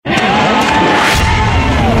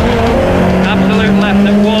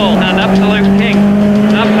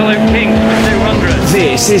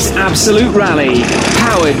Absolute Rally,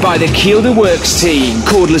 powered by the Kielder Works team,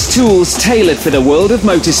 cordless tools tailored for the world of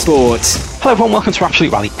motorsport. Hello everyone, welcome to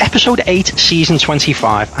Absolute Rally, episode 8, season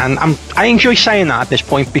 25, and I enjoy saying that at this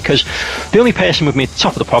point because the only person with me at the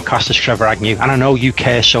top of the podcast is Trevor Agnew, and I know you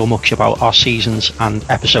care so much about our seasons and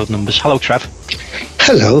episode numbers. Hello, Trev.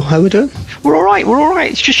 Hello, how are we doing? We're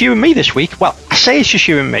alright, it's just you and me this week. Well, I say it's just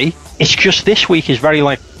you and me, it's just this week is very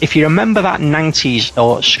like, if you remember that 90s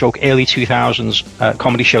or stroke early 2000s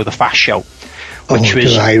comedy show, The Fast Show, which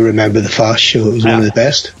was... I remember The Fast Show, it was one of the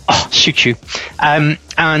best. Oh, suits you.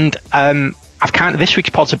 I've kind of, this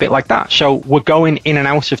week's pod's a bit like that. So we're going in and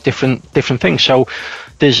out of different things. So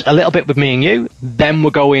there's a little bit with me and you. Then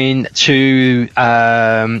we're going to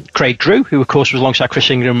Craig Drew, who of course was alongside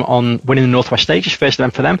Chris Ingram on winning the Northwest Stages, first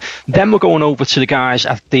event for them. Then we're going over to the guys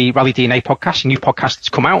at the Rally DNA podcast, a new podcast that's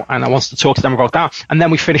come out, and I wanted to talk to them about that. And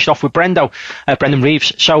then we finished off with Brendan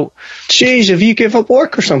Reeves. So, jeez, have you give up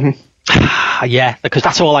work or something? Yeah, because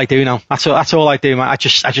that's all I do now. That's all I do, man. I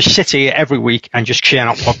just sit here every week and just churn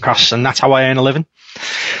out podcasts, and that's how I earn a living.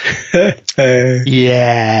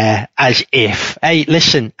 Yeah, as if. Hey,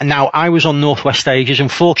 listen. Now I was on Northwest Stages.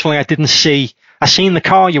 Unfortunately, I seen the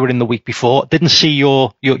car you were in the week before. Didn't see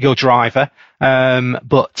your driver,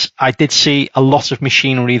 but I did see a lot of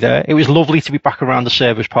machinery there. It was lovely to be back around the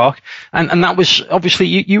service park, and that was obviously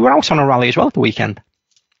you were out on a rally as well at the weekend.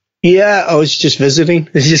 Yeah, I was just visiting.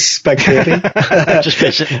 I was just spectating. Just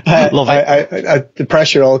visiting. Love it. The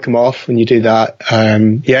pressure all come off when you do that.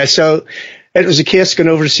 So it was a case going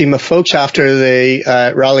over to see my folks after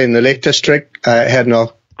the rally in the Lake District, heading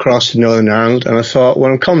across to Northern Ireland. And I thought,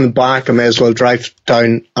 when I'm coming back, I may as well drive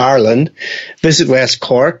down Ireland, visit West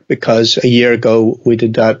Cork, because a year ago we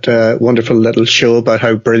did that wonderful little show about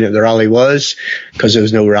how brilliant the rally was, because there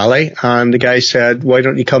was no rally. And the guy said, why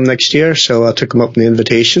don't you come next year? So I took him up on the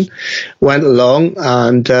invitation, went along,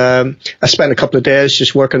 and I spent a couple of days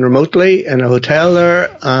just working remotely in a hotel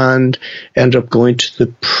there, and ended up going to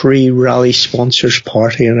the pre-rally sponsors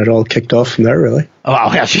party, and it all kicked off from there, really. Oh, wow,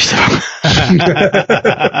 that's just...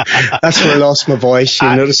 That's where I lost my voice.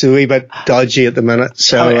 You notice a wee bit dodgy at the minute.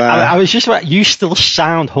 So I was just about, you still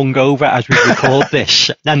sound hungover as we record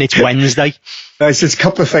this, and it's Wednesday. There's a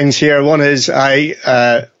couple of things here. One is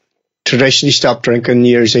I traditionally stopped drinking New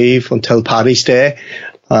Year's Eve until Paddy's Day,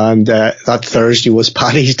 and that Thursday was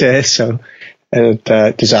Paddy's Day, so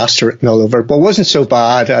disaster written all over. But it wasn't so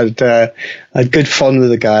bad. I had good fun with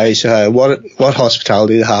the guys. What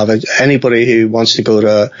hospitality they have. Anybody who wants to go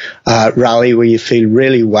to a rally where you feel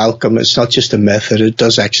really welcome, it's not just a myth, it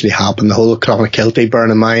does actually happen. The whole of Clonakilty, bear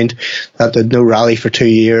in mind that there's no rally for 2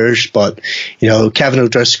 years, but Kevin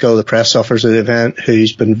O'Driscoll, the press officer of the event,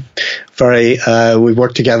 who's been very we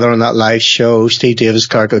worked together on that live show, Steve Davis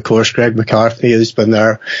Clark, of course, Greg McCarthy, who's been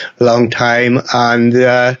there a long time, and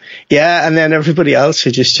and then everybody else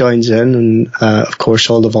who just joins in, and of course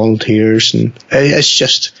all the volunteers, and it's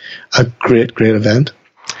just a great event.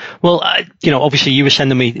 Well, obviously you were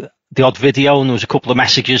sending me the odd video, and there was a couple of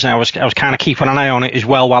messages, and I was kind of keeping an eye on it as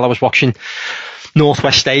well while I was watching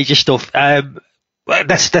Northwest Stages stuff.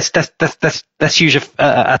 Let's use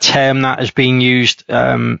a term that has been used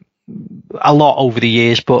a lot over the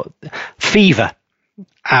years, but fever,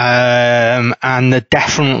 and there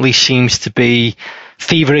definitely seems to be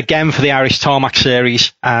fever again for the Irish Tarmac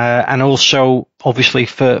Series, and also obviously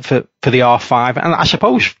for the R5, and I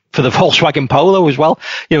suppose for the Volkswagen Polo as well.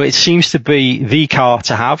 It seems to be the car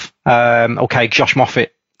to have. Josh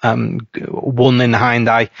Moffitt won in the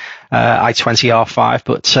Hyundai i20 R5,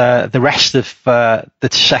 but the rest of the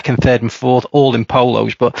second, third and fourth all in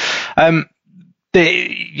Polos. But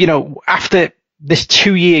after this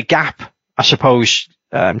 2-year gap, I suppose,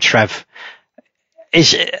 Trev,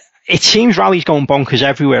 it seems rally's going bonkers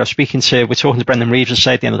everywhere. We're talking to Brendan Reeves and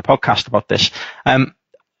say at the end of the podcast about this.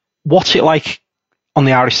 What's it like on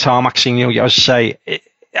the Irish tarmac scene? As I say,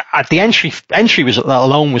 at the entry was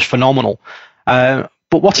alone was phenomenal. But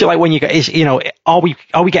what's it like when you get? Are we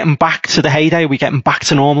getting back to the heyday? Are we getting back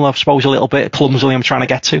to normal? I suppose a little bit clumsily. I'm trying to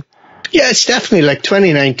get to. Yeah, it's definitely like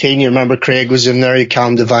 2019. You remember Craig was in there,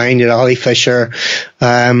 Cam Devine, Ollie Fisher,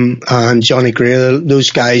 and Johnny Gray,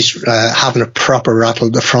 those guys having a proper rattle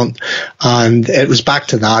at the front. And it was back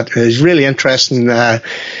to that. It was really interesting.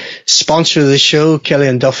 Sponsor of the show,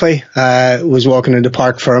 Killian Duffy, was walking into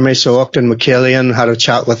Park Fermi, so Upton McKillian had a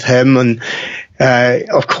chat with him. And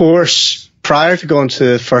of course, prior to going to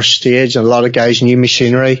the first stage, a lot of guys knew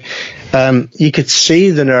machinery. You could see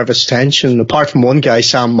the nervous tension, apart from one guy,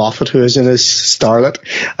 Sam Moffat, who was in his Starlet,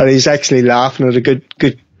 and he's actually laughing at a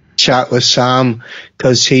good chat with Sam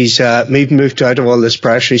because he's moved out of all this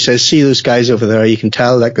pressure. He says, see those guys over there, you can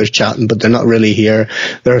tell like they're chatting, but they're not really here.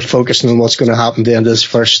 They're focusing on what's going to happen at the end of this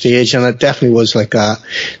first stage, and it definitely was like that.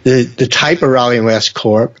 The type of rally in West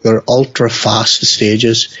Cork, they're ultra fast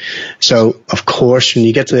stages. So, of course, when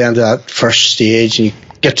you get to the end of that first stage and you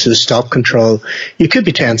get to the stop control, you could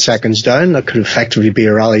be 10 seconds down. That could effectively be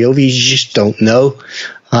a rally over. You just don't know.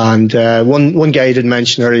 And one guy I did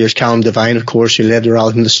mention earlier is Callum Devine, of course, who led the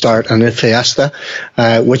rally from the start, and in Fiesta,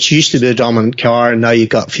 which used to be the dominant car, and now you've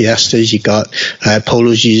got Fiestas, you've got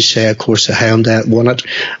Polos, you say, of course, the Hyundai won it.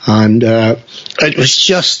 And it was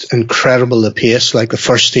just incredible, the pace, like the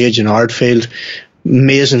first stage in Ardfield.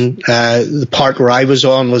 Amazing. The part where I was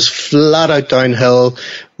on was flat out downhill,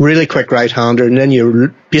 really quick right-hander, and then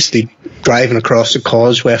you're basically driving across the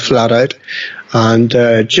causeway flat out. And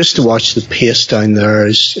just to watch the pace down there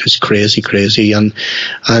is crazy. And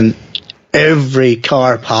every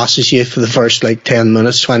car passes you for the first like 10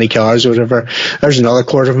 minutes, 20 cars or whatever. There's another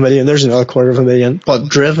 250,000, there's another 250,000, but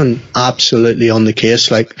driven absolutely on the case.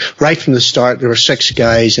 Like right from the start, there were 6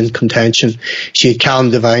 guys in contention. So you had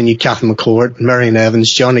Callum Devine, you had Catherine McCourt, Marion Evans,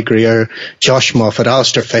 Johnny Greer, Josh Moffat,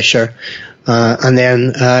 Alistair Fisher. And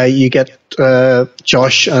then you get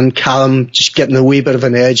Josh and Callum just getting a wee bit of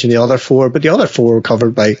an edge in the other 4, but the other 4 were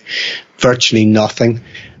covered by virtually nothing.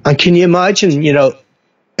 And can you imagine,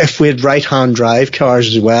 if we had right-hand drive cars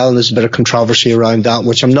as well, and there's a bit of controversy around that,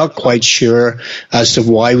 which I'm not quite sure as to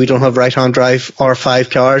why we don't have right-hand drive R5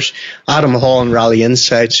 cars. Adam Hall and Rally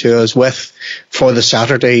Insights, who I was with for the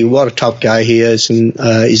Saturday, what a top guy he is, and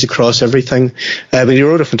he's across everything. But he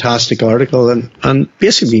wrote a fantastic article, and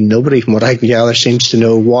basically nobody, from what I can gather, seems to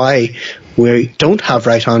know why we don't have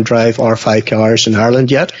right-hand drive R5 cars in Ireland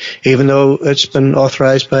yet, even though it's been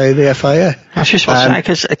authorised by the FIA. I was just about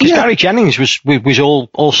to say, because Gary Jennings was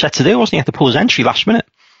all set to do, wasn't he? He had to pull his entry last minute.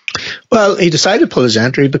 Well, he decided to pull his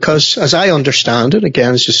entry because, as I understand it,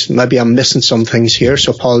 again, it's just maybe I'm missing some things here,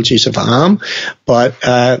 so apologies if I am, but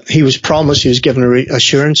he was given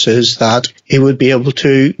assurances that he would be able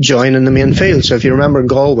to join in the main field. So if you remember in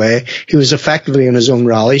Galway, he was effectively in his own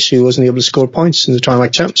rally, so he wasn't able to score points in the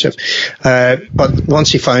Tarmac Championship. But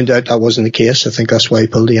once he found out that wasn't the case, I think that's why he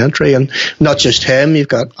pulled the entry. And not just him, you've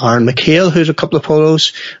got Aaron McHale, who's a couple of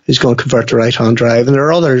polos, who's going to convert to right-hand drive, and there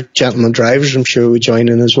are other gentleman drivers I'm sure would join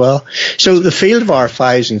in as well. So the field of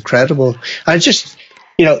R5 is incredible. And just,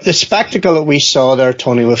 the spectacle that we saw there,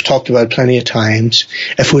 Tony, we've talked about plenty of times.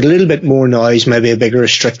 If we had a little bit more noise, maybe a bigger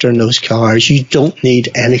restrictor in those cars, you don't need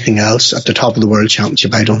anything else at the top of the World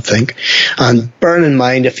Championship, I don't think. And bear in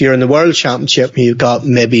mind, if you're in the World Championship, you've got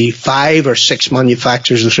maybe 5 or 6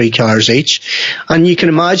 manufacturers of 3 cars each. And you can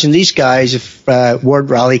imagine these guys, if World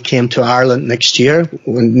Rally came to Ireland next year,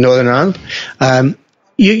 in Northern Ireland,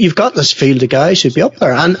 you've got this field of guys who'd be up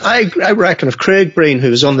there. And I reckon if Craig Breen,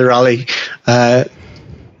 who was on the rally,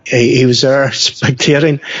 he was there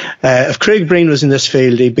spectating, if Craig Breen was in this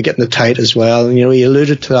field, he'd be getting it tight as well. And, he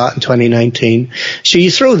alluded to that in 2019. So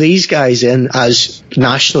you throw these guys in as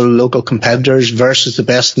national local competitors versus the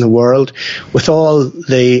best in the world with all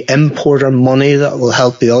the importer money that will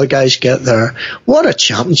help the other guys get there. What a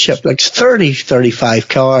championship. Like 30, 35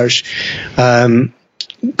 cars.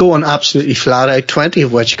 Going absolutely flat out, 20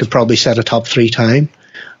 of which could probably set a top 3 time.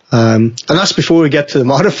 And that's before we get to the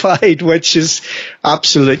modified, which is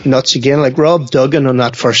absolute nuts again. Like Rob Duggan on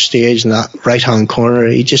that first stage in that right-hand corner,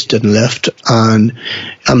 he just didn't lift. And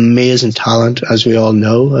amazing talent, as we all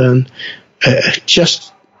know. And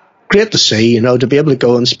just great to see, to be able to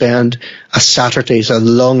go and spend a Saturday is a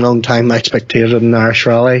long time I spectated in Irish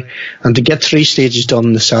Rally, and to get 3 stages done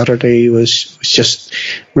on the Saturday was just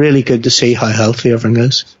really good to see how healthy everything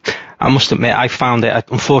is. I must admit, I found it,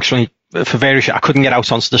 unfortunately, for various, I couldn't get out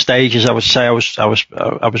onto the stages. I was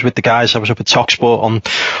with the guys. I was up at Talksport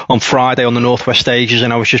on Friday on the Northwest stages,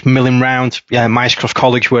 and I was just milling round Mycroft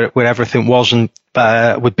College where everything was, and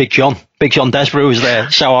with Big John Desborough was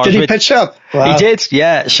there. So did he pitch up? Wow. He did,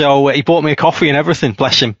 yeah. So he bought me a coffee and everything.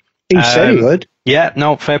 Bless him. He said he would. Yeah,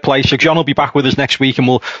 no, fair play. So John will be back with us next week, and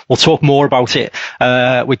we'll talk more about it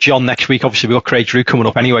with John next week. Obviously, we've got Craig Drew coming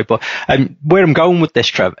up anyway. But where I'm going with this,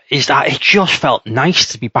 Trev, is that it just felt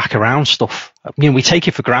nice to be back around stuff. We take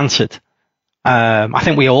it for granted. I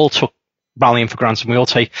think we all took rallying for granted. We all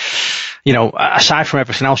take, aside from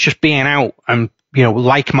everything else, just being out and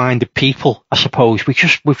like-minded people. I suppose we've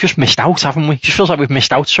just missed out, haven't we? It just feels like we've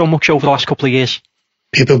missed out so much over the last couple of years.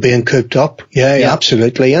 People being cooped up. Yeah,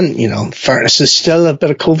 absolutely. And, fairness, there's still a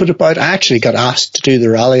bit of COVID about. I actually got asked to do the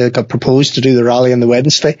rally. I got proposed to do the rally on the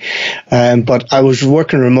Wednesday. But I was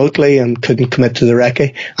working remotely and couldn't commit to the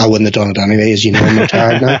recce. I wouldn't have done it anyway, as you know, I'm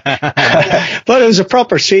retired now. But it was a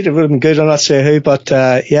proper seat. It would have been good. I'll not say who, but,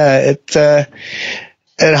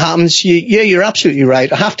 it happens. You're absolutely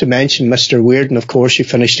right. I have to mention Mr. Weirden, of course. He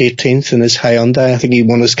finished 18th in his Hyundai. I think he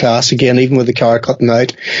won his class again, even with the car cutting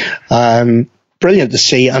out. Brilliant to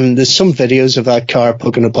see. And there's some videos of that car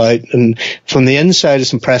poking about. And from the inside,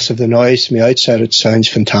 it's impressive, the noise. From the outside, it sounds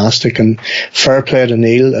fantastic. And fair play to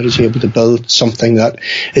Neil that is able to build something that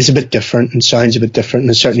is a bit different and sounds a bit different.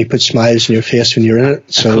 And certainly puts smiles on your face when you're in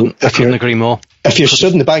it. So I couldn't agree more. If you're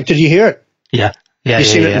stood in the back, did you hear it? Yeah. You've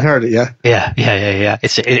seen it and heard it, yeah? Yeah.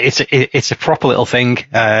 It's a proper little thing.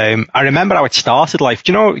 I remember how it started. Like,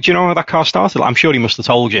 do you know how that car started? I'm sure he must have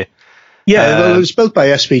told you. Yeah, well, it was built by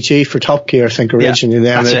SPG for Top Gear, I think, originally.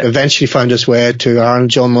 Then it eventually found its way to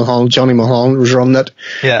Ireland. Johnny Mulholland was running it.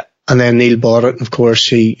 Yeah. And then Neil bought it. And of course,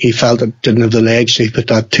 he felt it didn't have the legs, so he put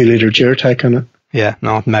that 2-litre Duratec on it. Yeah,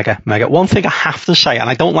 no, mega. One thing I have to say, and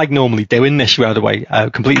I don't like normally doing this, by the way,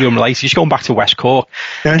 completely unrelated, just going back to West Cork.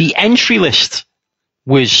 Yeah. The entry list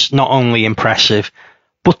was not only impressive,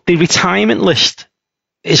 but the retirement list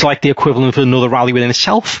is like the equivalent of another rally within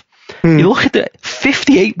itself. You look at the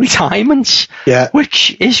 58 retirements,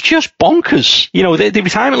 which is just bonkers. The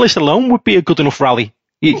retirement list alone would be a good enough rally.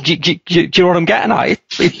 Do you know what I'm getting at?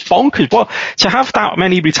 It's bonkers. But to have that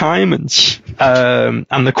many retirements, and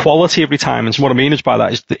the quality of retirements, what I mean is by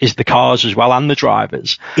that is the cars as well and the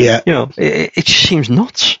drivers. Yeah. It just seems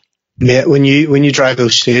nuts. Yeah, when you drive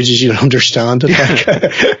those stages, you'll understand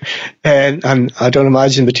it. and I don't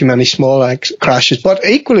imagine there too many small crashes. But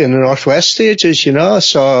equally in the Northwest stages,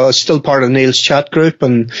 so it's still part of Neil's chat group,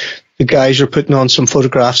 and the guys are putting on some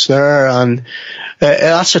photographs there. And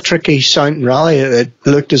that's a tricky sounding rally. It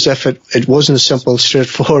looked as if it wasn't a simple,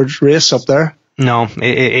 straightforward race up there. No,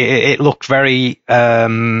 it looked very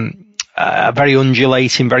very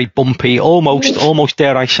undulating, very bumpy, almost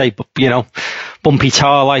dare I say, bumpy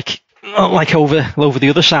tar like over the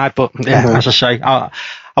other side. But as I say,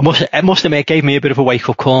 it must admit, it gave me a bit of a wake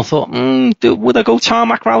up call. I thought, would I go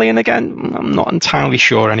tarmac rallying again? I'm not entirely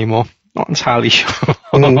sure anymore. Not entirely sure.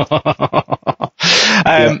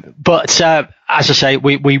 But as I say,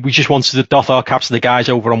 we just wanted to doff our caps to the guys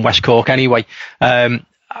over on West Cork anyway.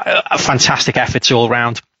 Fantastic efforts all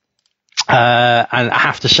round. And I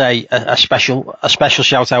have to say a special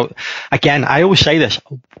shout out again. I always say this.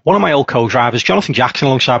 One of my old co-drivers, Jonathan Jackson,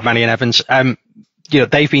 alongside Marion Evans.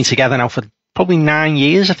 They've been together now for probably 9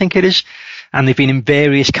 years, I think it is, and they've been in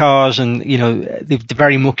various cars, and they've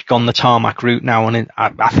very much gone the tarmac route now. And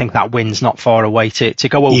I think that win's not far away to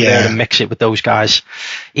go over there and mix it with those guys.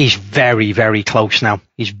 He's very, very close now.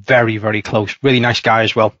 He's very, very close. Really nice guy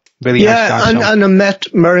as well. Really nice guy. And I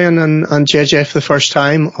met Marion and JJ for the first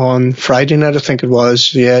time on Friday night, I think it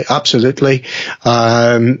was. Yeah, absolutely.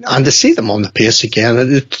 And to see them on the pace again,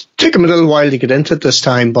 it took them a little while to get into it this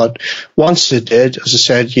time, but once they did, as I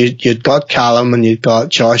said, you'd got Callum and you'd got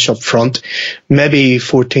Josh up front, maybe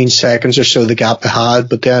 14 seconds or so the gap they had,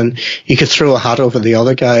 but then you could throw a hat over the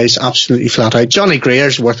other guys absolutely flat out. Johnny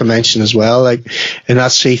Greer's worth a mention as well, like in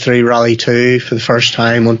that C3 Rally 2 for the first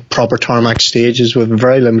time on proper tarmac stages with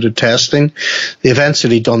very limited testing. The events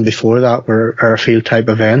that he'd done before that were airfield type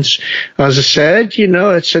events. As I said,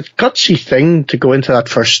 it's a gutsy thing to go into that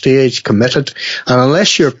first stage committed, and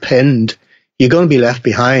unless you're pinned, you're going to be left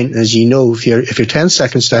behind. As you know, if you're 10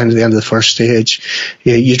 seconds down to the end of the first stage,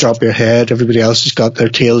 you drop your head, everybody else has got their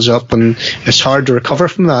tails up, and it's hard to recover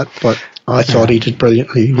from that. But I thought he did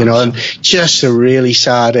brilliantly, and just a really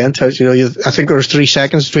sad end to it. I think there was 3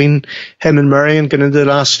 seconds between him and Marion getting into the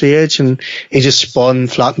last stage, and he just spun,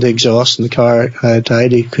 flattened the exhaust, and the car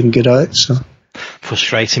died. He couldn't get out. So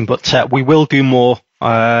frustrating, but we will do more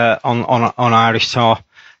on Irish Tar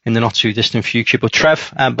in the not too distant future. But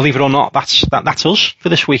Trev, believe it or not, that's us for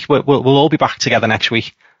this week. We'll all be back together next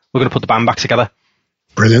week. We're going to put the band back together.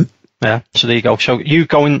 Brilliant. Yeah. So there you go. So you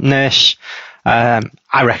go and nurse.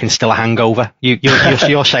 I reckon still a hangover.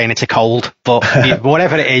 You're saying it's a cold, but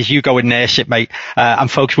whatever it is, you go and nurse it, mate. And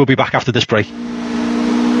folks, we'll be back after this break.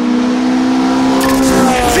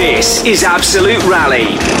 This is Absolute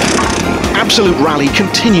Rally. Absolute Rally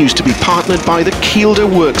continues to be partnered by the Kielder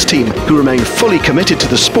Works team, who remain fully committed to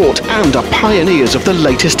the sport and are pioneers of the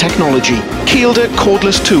latest technology. Kielder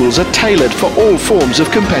cordless tools are tailored for all forms of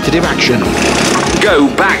competitive action. Go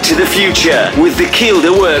back to the future with the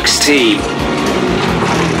Kielder Works team.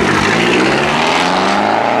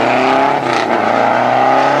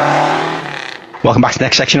 Welcome back to the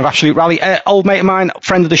next section of Absolute Rally. Old mate of mine,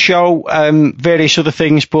 friend of the show, various other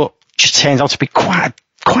things, but just turns out to be quite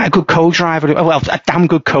a good co-driver. Well, a damn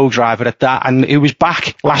good co-driver at that. And he was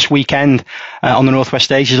back last weekend on the Northwest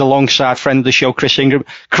Stages alongside friend of the show, Chris Ingram.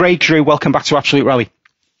 Craig Drew, welcome back to Absolute Rally.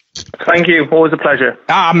 Thank you. Always a pleasure.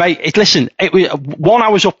 Mate, listen, it was I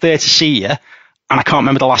was up there to see you, and I can't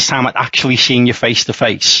remember the last time I'd actually seen you face to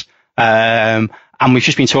face. And we've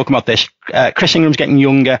just been talking about this. Chris Ingram's getting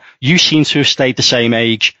younger. You seem to have stayed the same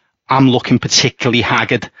age. I'm looking particularly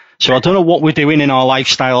haggard. So I don't know what we're doing in our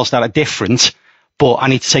lifestyles that are different, but I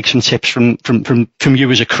need to take some tips from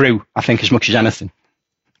you as a crew, I think, as much as anything.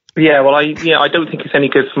 Yeah, well, I don't think it's any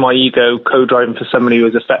good for my ego co-driving for somebody who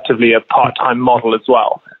is effectively a part-time model as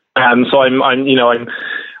well. So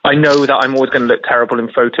I know that I'm always going to look terrible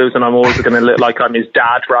in photos, and I'm always going to look like I'm his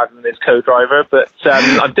dad rather than his co-driver. But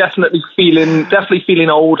I'm definitely feeling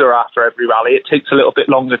older after every rally. It takes a little bit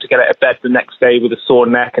longer to get out of bed the next day with a sore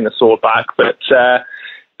neck and a sore back, but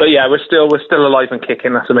yeah, we're still alive and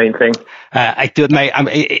kicking. That's the main thing. I do, mate.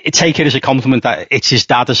 I take it as a compliment that it's his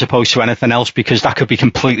dad as opposed to anything else, because that could be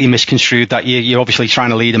completely misconstrued that you're obviously trying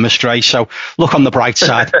to lead him astray. So look on the bright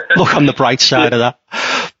side. Look on the bright side of that.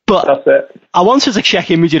 But that's it. I wanted to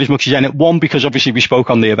check in with you as much as anything. One, because obviously we spoke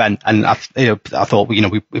on the event, and I thought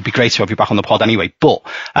it'd be great to have you back on the pod anyway. But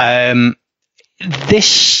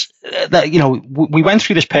we went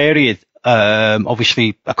through this period.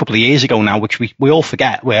 Obviously a couple of years ago now, which we all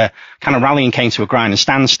forget, where kind of rallying came to a grind and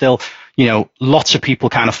standstill. Lots of people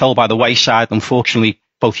kind of fell by the wayside. Unfortunately,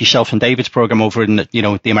 both yourself and David's program over in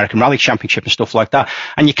the American Rally Championship and stuff like that.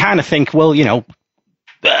 And you kind of think, well,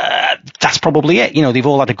 that's probably it. They've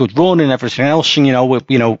all had a good run and everything else, and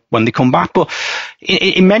when they come back. But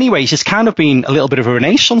in many ways, it's kind of been a little bit of a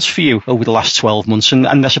renaissance for you over the last 12 months, and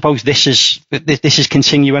I suppose this is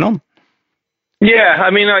continuing on. Yeah,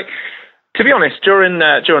 I mean, to be honest, during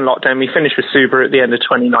lockdown, we finished with Subaru at the end of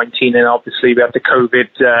 2019, and obviously we had the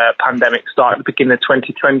COVID pandemic start at the beginning of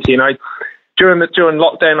 2020. And during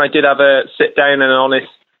lockdown, I did have a sit down and an honest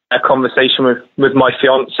conversation with my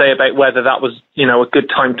fiance about whether that was a good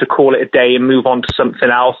time to call it a day and move on to something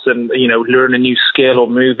else, and learn a new skill or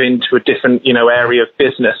move into a different area of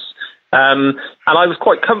business. And I was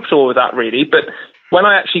quite comfortable with that, really, but when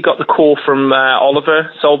I actually got the call from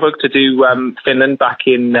Oliver Solberg to do Finland back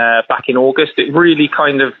in August, it really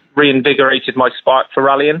kind of reinvigorated my spark for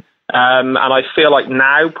rallying. And I feel like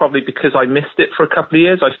now, probably because I missed it for a couple of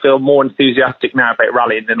years, I feel more enthusiastic now about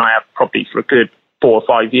rallying than I have probably for a good 4 or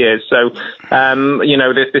 5 years. So,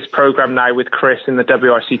 this program now with Chris in the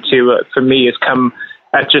WRC2 for me has come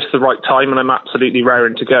at just the right time, and I'm absolutely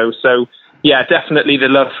raring to go. So, yeah, definitely the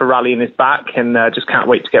love for rallying is back, and just can't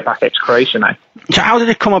wait to get back out to Croatia now. So how did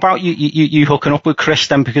it come about you hooking up with Chris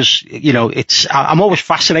then? Because, I'm always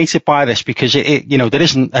fascinated by this, because there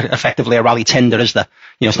isn't effectively a rally Tinder, is there?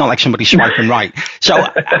 It's not like somebody swiping right. So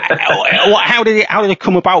how did it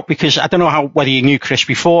come about? Because I don't know whether you knew Chris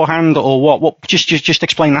beforehand or what. Just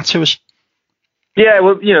explain that to us. Yeah,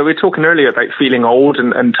 well, we were talking earlier about feeling old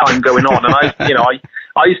and time going on, and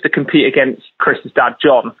I used to compete against Chris's dad,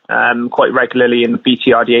 John, quite regularly in the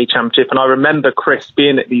BTRDA Championship, and I remember Chris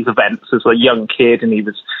being at these events as a young kid, and he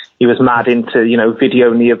was mad into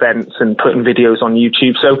videoing the events and putting videos on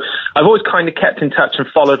YouTube. So I've always kind of kept in touch and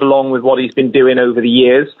followed along with what he's been doing over the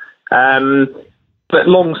years. But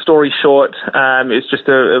long story short, it's just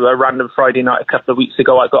a random Friday night a couple of weeks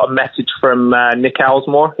ago. I got a message from Nick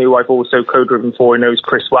Elsmore, who I've also co-driven for, and knows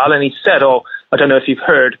Chris well, and he said, I don't know if you've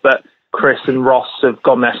heard, but Chris and Ross have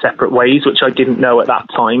gone their separate ways, which I didn't know at that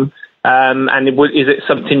time. And is it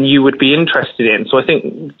something you would be interested in? So I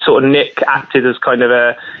think sort of Nick acted as kind of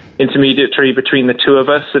a intermediary between the two of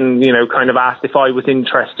us, and kind of asked if I was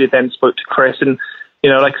interested, then spoke to Chris, and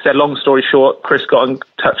like I said, long story short, Chris got in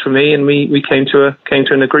touch with me, and we came to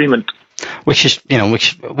an agreement. Which is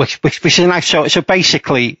which is nice. So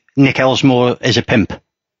basically, Nick Elsmore is a pimp.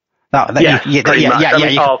 Pretty much.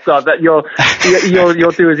 Oh God, that you'll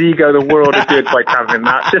do his ego the world of good by having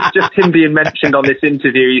that. Just him being mentioned on this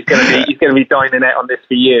interview, he's going to be dining out on this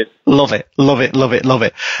for years. Love it.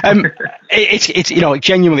 It's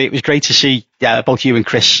genuinely, it was great to see both you and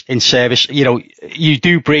Chris in service. You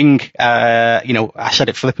do bring I said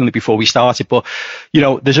it flippantly before we started, but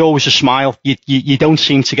there's always a smile. You don't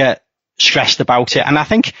seem to get stressed about it, and I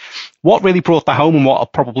think what really brought that home, and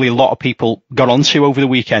what probably a lot of people got onto over the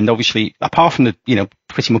weekend, obviously, apart from the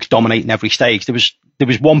pretty much dominating every stage, there was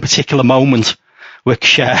one particular moment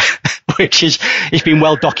which is it's been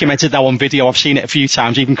well documented now on video. I've seen it a few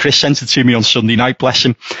times. Even Chris sent it to me on Sunday night, bless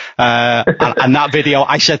him. And that video,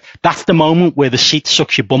 I said, that's the moment where the seat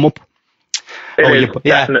sucks your bum up.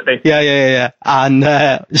 Definitely. Yeah.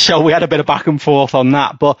 And so we had a bit of back and forth on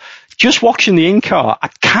that. But just watching the in-car, I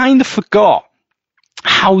kind of forgot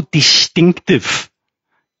how distinctive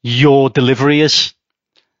your delivery is.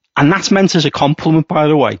 And that's meant as a compliment, by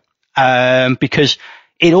the way, because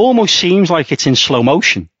it almost seems like it's in slow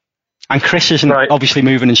motion. And Chris isn't obviously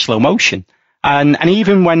moving in slow motion. And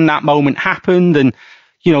even when that moment happened, and,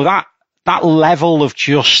 you know, that level of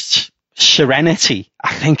just serenity,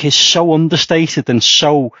 I think, is so understated, and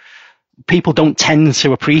so people don't tend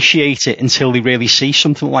to appreciate it until they really see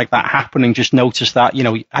something like that happen and just notice that, you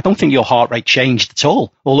know, I don't think your heart rate changed at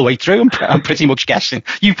all the way through. I'm pretty much guessing.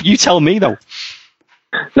 You tell me, though.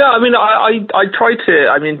 No, I mean, I try to,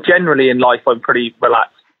 I mean, generally in life, I'm pretty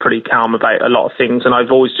relaxed, pretty calm about a lot of things. And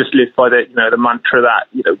I've always just lived by the mantra that,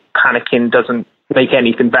 you know, panicking doesn't make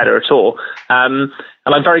anything better at all. And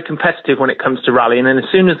I'm very competitive when it comes to rallying. And as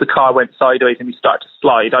soon as the car went sideways and we started to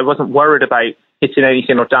slide, I wasn't worried about hitting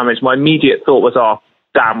anything or damage. My immediate thought was, oh,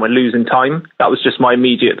 damn, we're losing time. That was just my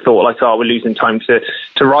immediate thought, like, oh, we're losing time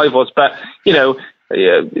to rivals. But, you know,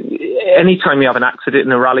 anytime you have an accident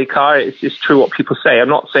in a rally car, it's true what people say. I'm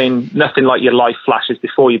not saying nothing like your life flashes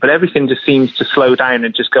before you, but everything just seems to slow down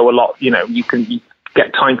and just go a lot. You know, you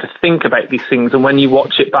get time to think about these things, and when you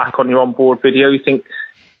watch it back on your onboard video, you think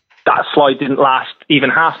that slide didn't last even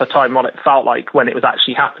half the time what it felt like when it was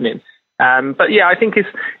actually happening. But yeah, I think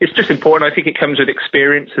it's just important. I think it comes with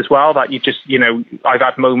experience as well, that you just, you know, I've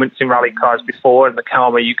had moments in rally cars before, and the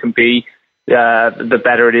calmer you can be, the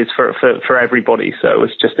better it is for everybody. So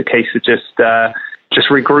it's just a case of just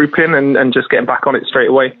regrouping and just getting back on it straight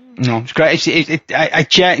away. No, it's great. I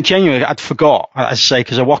genuinely, I'd forgot, as I say,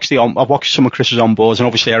 because I watched some of Chris's onboards, and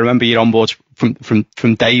obviously I remember your onboards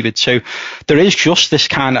from David too. There is just this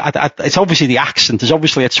kind of, it's obviously the accent, there's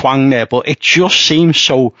obviously a twang there, but it just seems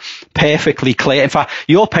so perfectly clear. In fact,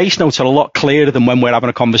 your pace notes are a lot clearer than when we're having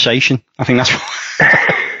a conversation. I think that's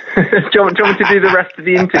do you want me to do the rest of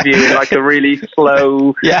the interview in like a really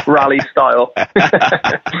slow rally style?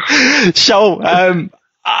 So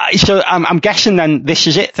I'm guessing then this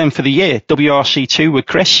is it then for the year, WRC2 with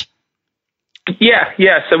Chris?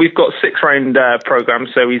 Yeah. So we've got 6-round program.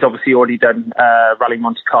 So he's obviously already done Rally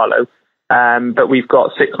Monte Carlo. But we've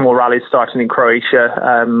got 6 more rallies starting in Croatia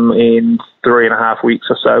in 3.5 weeks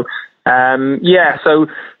or so.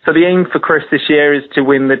 So the aim for Chris this year is to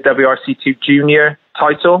win the WRC2 Junior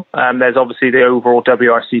title. There's obviously the overall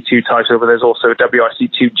WRC2 title, but there's also a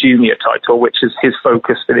WRC2 Junior title, which is his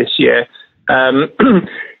focus for this year.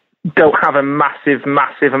 Don't have a massive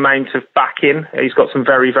amount of backing. He's got some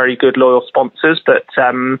very, very good loyal sponsors, but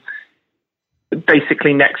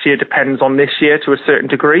basically next year depends on this year to a certain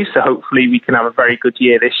degree. So hopefully we can have a very good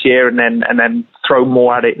year this year, and then throw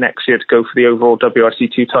more at it next year to go for the overall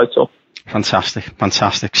WRC2 title.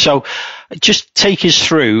 Fantastic. So just take us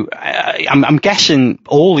through, I'm guessing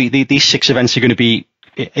all these 6 events are going to be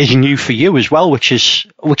is new for you as well, which is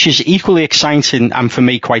equally exciting and for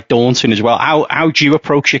me quite daunting as well. How do you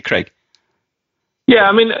approach it, Craig? Yeah,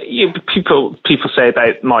 I mean, people say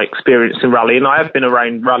about my experience in rallying. I have been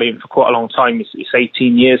around rallying for quite a long time. It's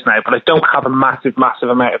 18 years now, but I don't have a massive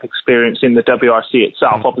amount of experience in the WRC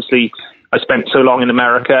itself. Obviously, I spent so long in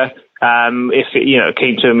America. If it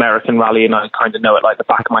came to American rallying, I kind of know it like the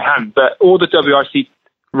back of my hand. But all the WRC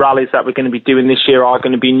rallies that we're going to be doing this year are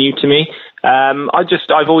going to be new to me.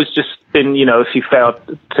 I've always just been, if you fail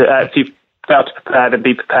to prepare, then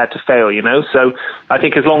be prepared to fail. So I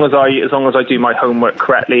think as long as I do my homework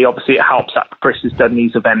correctly, obviously it helps that Chris has done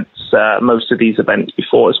these events, most of these events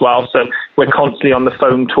before as well. So we're constantly on the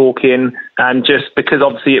phone talking, and just because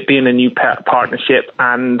obviously it being a new partnership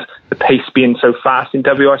and the pace being so fast in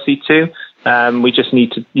WRC2, we just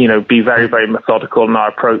need to, be very, very methodical in our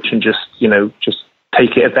approach and just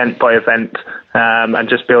take it event by event, and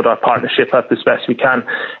just build our partnership up as best we can.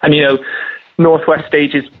 And, Northwest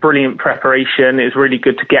Stage is brilliant preparation. It's really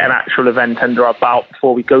good to get an actual event under our belt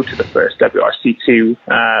before we go to the first WRC2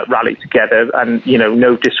 rally together. And,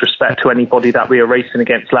 no disrespect to anybody that we were racing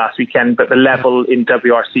against last weekend, but the level in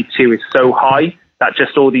WRC2 is so high that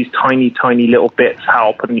just all these tiny, tiny little bits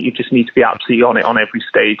help, and you just need to be absolutely on it on every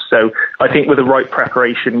stage. So I think with the right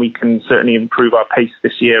preparation, we can certainly improve our pace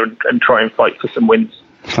this year and try and fight for some wins.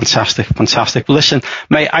 Fantastic. Listen,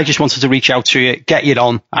 mate, I just wanted to reach out to you, get you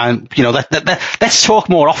on, and let's talk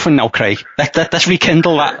more often now, Craig. Let's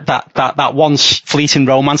rekindle that once fleeting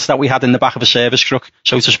romance that we had in the back of a service truck,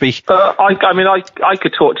 so to speak. I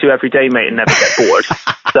could talk to you every day, mate, and never get bored.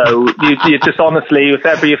 So you just honestly, if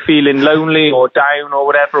ever you're feeling lonely or down or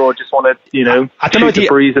whatever, or just want to, shoot the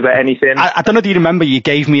breeze about anything. I don't know if you remember, you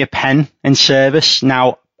gave me a pen in service.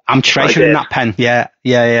 Now, I'm treasuring that pen. Yeah.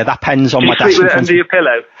 That pen's on my desk. Do you sleep with it under your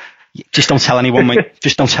pillow? Just don't tell anyone, mate.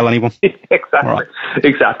 Just don't tell anyone.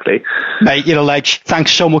 Exactly. Hey, you're a ledge.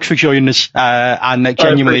 Thanks so much for joining us. And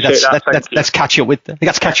genuinely, let's catch up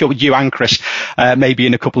with you and Chris, maybe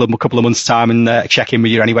in a couple of months' time, and check in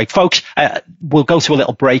with you anyway, folks. We'll go to a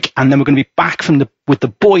little break, and then we're going to be back with the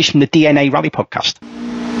boys from the DNA Rally podcast.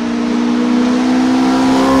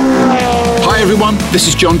 Hi everyone, this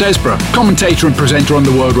is John Desborough, commentator and presenter on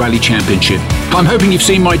the World Rally Championship. I'm hoping you've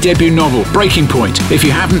seen my debut novel, Breaking Point. If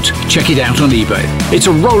you haven't, check it out on eBay. It's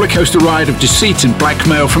a rollercoaster ride of deceit and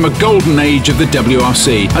blackmail from a golden age of the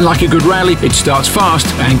WRC. And like a good rally, it starts fast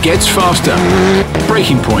and gets faster.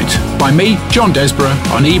 Breaking Point, by me, John Desborough,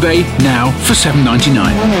 on eBay now for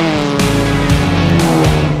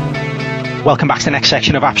 $7.99. Welcome back to the next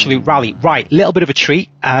section of Absolute Rally. Right, little bit of a treat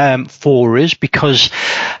for us, because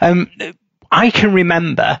I can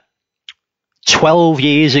remember 12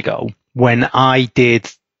 years ago when I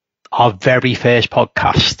did our very first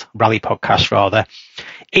podcast, rally podcast rather.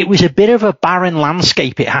 It was a bit of a barren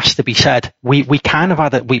landscape, it has to be said. We kind of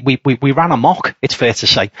had we ran amok, it's fair to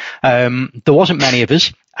say. There wasn't many of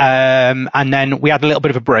us. And then we had a little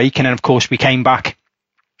bit of a break, and then of course we came back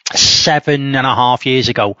 7.5 years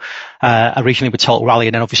ago, originally with Total Rally,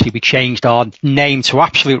 and then obviously we changed our name to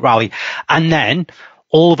Absolute Rally. And then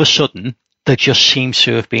all of a sudden, there just seems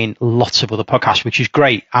to have been lots of other podcasts, which is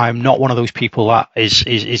great. I'm not one of those people that is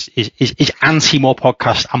anti more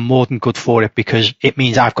podcasts. I'm more than good for it, because it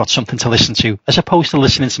means I've got something to listen to as opposed to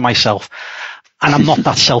listening to myself. And I'm not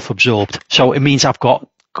that self-absorbed. So it means I've got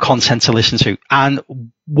content to listen to. And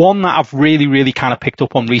one that I've really, really kind of picked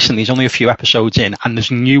up on recently, is only a few episodes in, and there's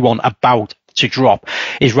a new one about to drop,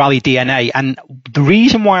 is Rally DNA. And the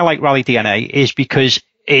reason why I like Rally DNA is because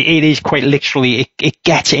it is quite literally, it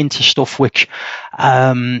gets into stuff which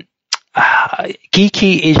geeky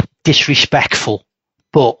is disrespectful,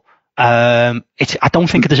 but I don't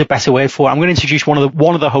think there's a better word for it. I'm going to introduce one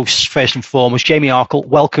of the hosts first and foremost. Jamie Arkle,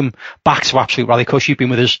 welcome back to Absolute Rally. Of course, you've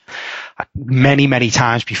been with us many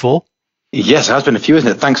times before. Yes, it has been a few, isn't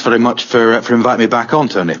it? Thanks very much for inviting me back on,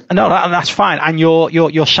 Tony. No, that's fine. And your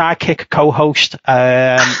sidekick co-host,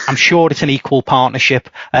 I'm sure it's an equal partnership.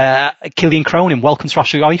 Killian Cronin, welcome to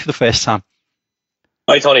Absolute Rally for the first time.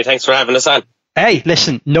 Hi, Tony. Thanks for having us on. Hey,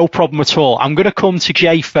 listen, no problem at all. I'm going to come to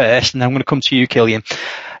Jay first, and then I'm going to come to you, Killian.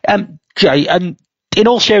 Jay, in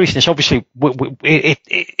all seriousness, obviously,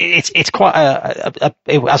 it's quite as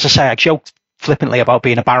I say, I joked flippantly about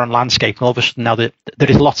being a barren landscape, and all of a sudden now there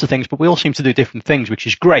is lots of things, but we all seem to do different things, which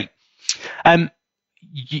is great.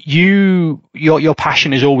 Your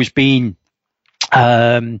passion has always been,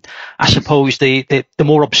 I suppose, the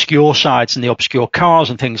more obscure sides and the obscure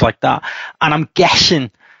cars and things like that. And I'm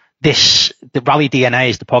guessing the Rally DNA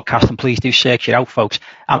is the podcast, and please do search it out, folks.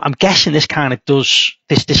 I'm guessing this kind of does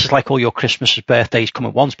this is like all your Christmases, birthdays come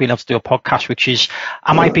at once, being able to do a podcast, which is,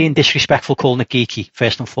 am I being disrespectful calling it geeky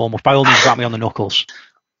first and foremost? By all means, wrap me on the knuckles.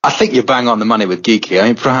 I think you're bang on the money with geeky. I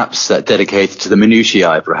mean, perhaps dedicated to the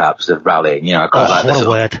minutiae, perhaps, of rallying. You know, I quite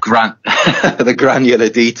like the granular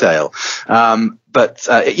detail. But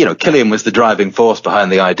Killian was the driving force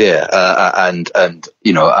behind the idea, and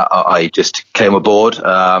I just came aboard,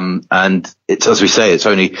 and it's, as we say, it's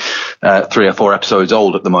only 3 or 4 episodes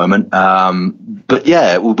old at the moment. But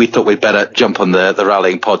yeah, we thought we'd better jump on the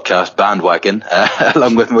rallying podcast bandwagon,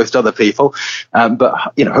 along with most other people.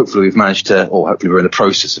 But hopefully we've managed to, or hopefully we're in the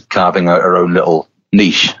process of carving our own little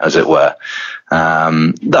niche, as it were.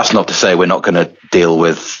 That's not to say we're not going to deal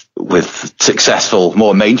with successful,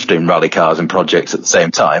 more mainstream rally cars and projects at the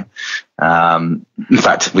same time. In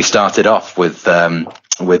fact, we started off with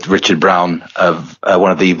Richard Brown, of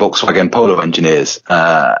one of the Volkswagen Polo engineers.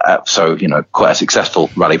 So quite a successful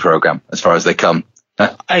rally program as far as they come.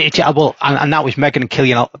 Well, and that was Megan and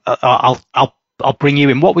Killian. I'll bring you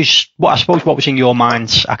in. What was in your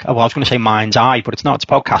minds? Well, I was going to say mind's eye, but it's not. It's a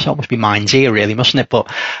podcast. It must be mind's ear, really, mustn't it?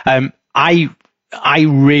 But I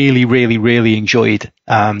really, really, really enjoyed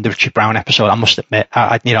the Richard Brown episode. I must admit,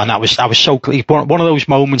 and I was so one of those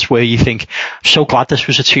moments where you think, I'm so glad this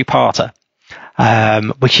was a 2-parter.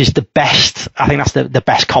 Which is the best. I think that's the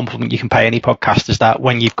best compliment you can pay any podcast, is that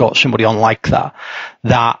when you've got somebody on like that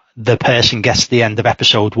the person gets to the end of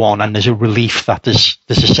episode 1 and there's a relief that there's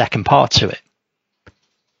a second part to it.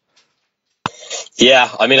 Yeah,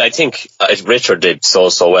 I mean, I think Richard did so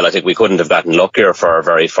well. I think we couldn't have gotten luckier for our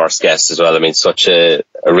very first guest as well. I mean, such a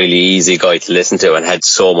really easy guy to listen to, and had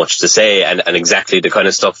so much to say, and exactly the kind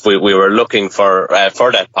of stuff we were looking for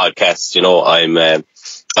that podcast.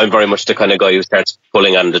 I'm very much the kind of guy who starts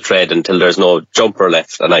pulling on the thread until there's no jumper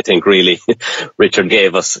left, and I think really Richard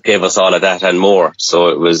gave us all of that and more. So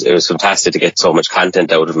it was fantastic to get so much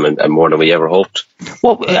content out of him, and more than we ever hoped.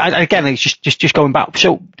 Well, again, it's just going back.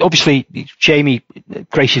 So obviously, Jamie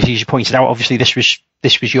graciously, as you pointed out, obviously this was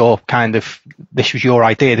your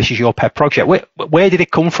idea, this is your pet project. Where did it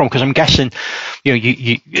come from? Because I'm guessing,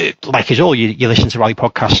 you like us all, you listen to rally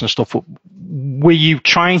podcasts and stuff. Were you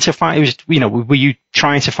trying to find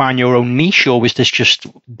your own niche, or is this just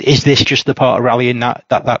the part of rallying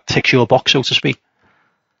that ticks your box, so to speak?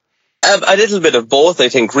 A little bit of both, I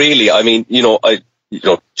think, really. I mean,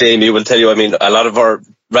 Jamie will tell you, I mean, a lot of our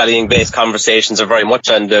rallying based conversations are very much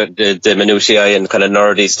on the minutiae and kind of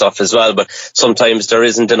nerdy stuff as well, but sometimes there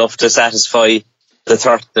isn't enough to satisfy the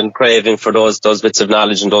thirst and craving for those bits of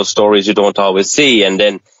knowledge and those stories you don't always see. And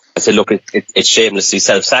then I said, look, it's shamelessly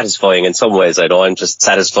self-satisfying in some ways. I know I'm just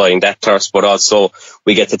satisfying that thirst, but also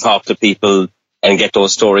we get to talk to people and get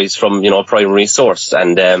those stories from, a primary source.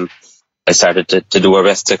 And I started to do our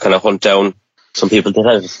best to kind of hunt down some people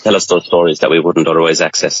to tell us those stories that we wouldn't otherwise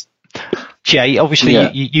access. Jay, obviously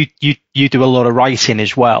you do a lot of writing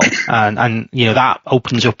as well, and that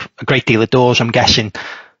opens up a great deal of doors, I'm guessing,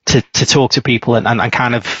 to talk to people and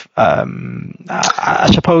kind of I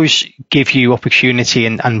suppose give you opportunity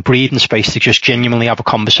and breathing space to just genuinely have a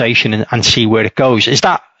conversation and see where it goes. Is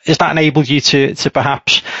that enabled you to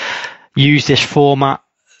perhaps use this format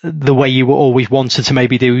the way you always wanted to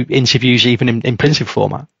maybe do interviews, even in printed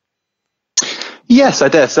format? Yes, I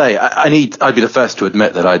dare say. I'd be the first to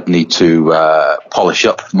admit that I'd need to polish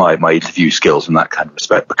up my interview skills in that kind of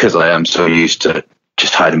respect, because I am so used to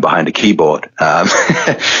just hiding behind a keyboard,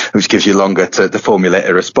 which gives you longer to formulate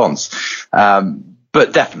a response.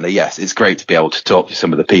 But definitely, yes, it's great to be able to talk to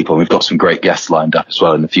some of the people. We've got some great guests lined up as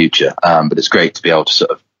well in the future. But it's great to be able to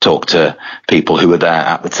sort of talk to people who were there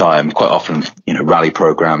at the time. Quite often, rally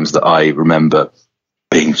programs that I remember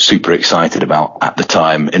being super excited about at the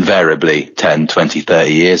time, invariably 10, 20,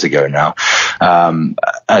 30 years ago now.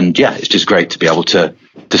 And yeah, it's just great to be able to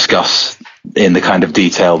discuss in the kind of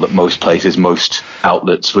detail that most places, most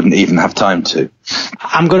outlets wouldn't even have time to.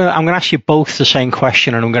 I'm gonna ask you both the same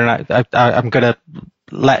question, and I'm gonna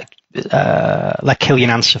let Killian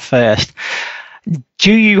answer first.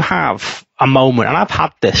 Do you have a moment, and I've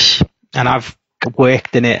had this, and I've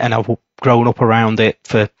worked in it, and I've grown up around it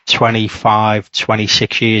for 25,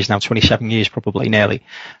 26 years now, 27 years probably nearly.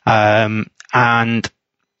 And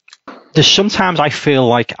there's sometimes I feel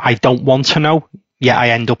like I don't want to know, yet I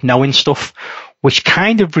end up knowing stuff, which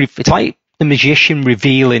kind of, it's like the magician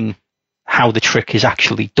revealing how the trick is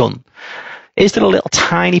actually done. Is there a little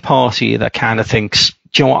tiny part of you that kind of thinks,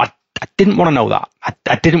 do you know what, I didn't want to know that.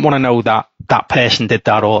 I didn't want to know that person did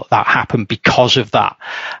that or that happened because of that,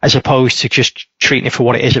 as opposed to just treating it for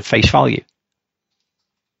what it is at face value?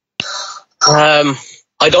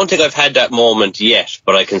 I don't think I've had that moment yet,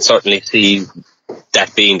 but I can certainly see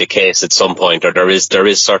that being the case at some point, or there is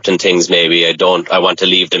certain things maybe I want to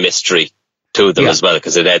leave the mystery to them as well,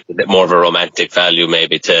 because it adds a bit more of a romantic value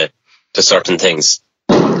maybe to certain things.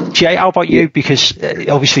 Jay, how about you? Because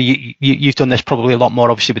obviously you've done this probably a lot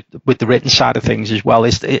more, obviously with the written side of things as well.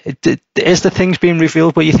 Is the things being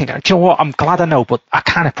revealed where you think, do you know what, I'm glad I know, but I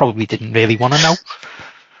kind of probably didn't really want to know?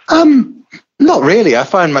 Not really. I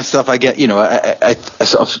find myself, I get, a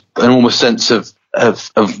sort of an almost sense of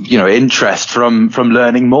interest from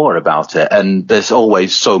learning more about it. And there's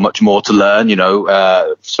always so much more to learn,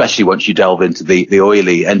 especially once you delve into the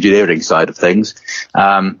oily engineering side of things.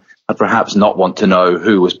 I'd perhaps not want to know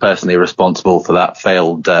who was personally responsible for that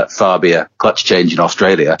failed Fabia clutch change in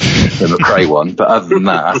Australia, the McRae one. But other than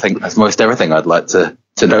that, I think that's most everything I'd like to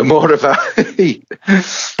know more about.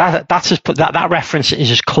 that reference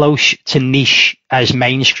is as close to niche as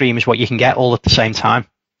mainstream as what you can get all at the same time.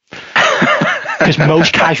 Because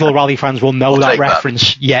most casual rally fans will know that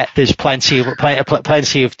reference. Yet there's plenty of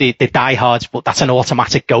the diehards, but that's an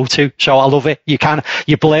automatic go-to. So I love it. You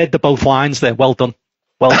blurred the both lines there. Well done.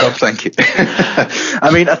 Well done. Thank you.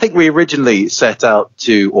 I mean, I think we originally set out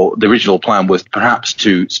or the original plan was perhaps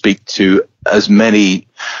to speak to as many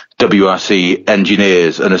WRC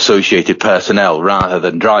engineers and associated personnel rather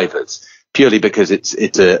than drivers, purely because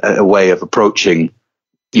it's a way of approaching,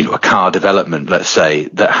 a car development, let's say,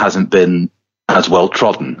 that hasn't been as well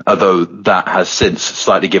trodden, although that has since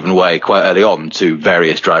slightly given way quite early on to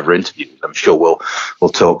various driver interviews. I'm sure we'll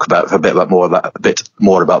talk about a bit more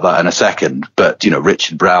about that in a second. But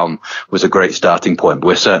Richard Brown was a great starting point. But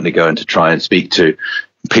we're certainly going to try and speak to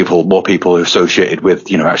more people associated with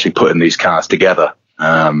actually putting these cars together,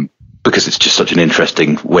 because it's just such an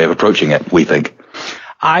interesting way of approaching it, we think.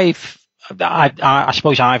 I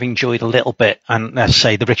suppose I've enjoyed a little bit, and let's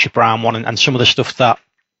say the Richard Brown one, and some of the stuff that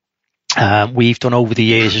we've done over the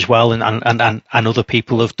years as well, and other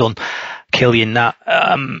people have done, Killian, that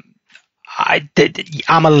I'm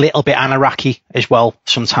a little bit Anaraki as well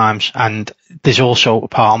sometimes, and there's also a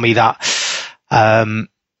part of me that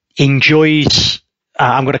enjoys,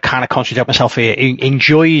 I'm going to kind of contradict myself here,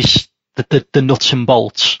 enjoys the nuts and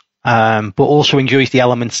bolts, but also enjoys the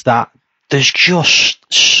elements that there's just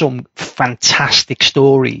some fantastic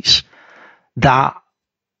stories that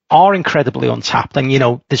are incredibly untapped. And, you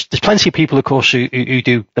know, there's plenty of people, of course, who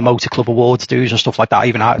do the Motor Club Awards dues and stuff like that.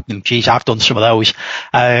 Even I've done some of those.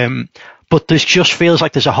 But there's just feels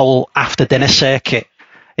like there's a whole after dinner circuit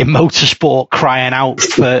in motorsport crying out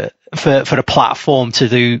for a platform to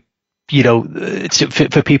do, you know,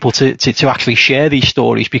 for people to actually share these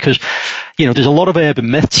stories, because, you know, there's a lot of urban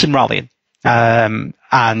myths in rallying.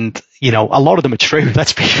 And, you know, a lot of them are true.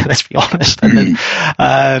 Let's be honest. And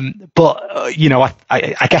then, but you know,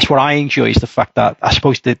 I guess what I enjoy is the fact that I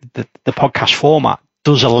suppose the podcast format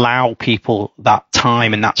does allow people that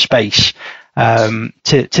time and that space,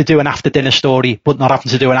 to do an after dinner story, but not having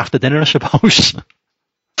to do an after dinner, I suppose.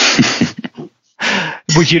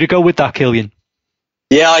 Would you to go with that, Killian?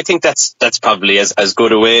 Yeah, I think that's probably as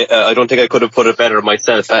good a way. I don't think I could have put it better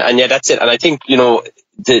myself. And yeah, that's it. And I think, you know,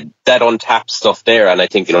 that untapped stuff there. And I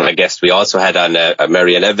think, you know, I guess we also had on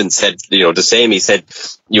Marian Evans said, you know, the same. He said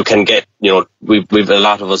you can get, you know, we've a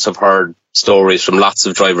lot of us have heard stories from lots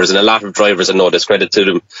of drivers, and a lot of drivers, and no discredit to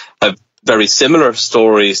them, have very similar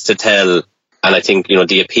stories to tell. And I think, you know,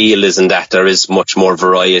 the appeal is in that there is much more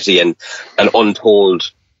variety and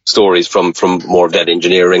untold stories from more of that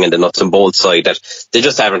engineering and the nuts and bolts side that they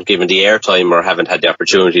just haven't given the airtime or haven't had the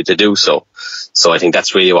opportunity to do so. So I think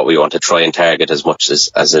that's really what we want to try and target as much as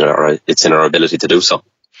it's in our ability to do so.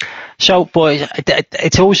 So, boys,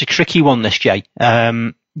 it's always a tricky one, this, Jay.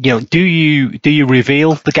 You know, do you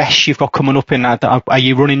reveal the guests you've got coming up in? Are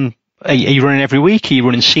you running every week? Are you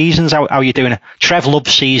running seasons? How are you doing it? Trev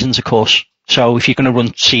loves seasons, of course. So if you're going to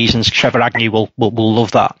run seasons, Trevor Agnew will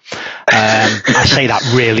love that. I say that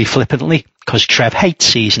really flippantly because Trev hates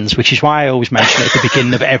seasons, which is why I always mention it at the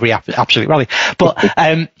beginning of every Absolute Rally. But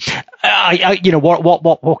you know,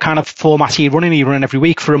 what kind of format are you running? Are you running every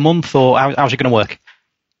week for a month, or how's it going to work?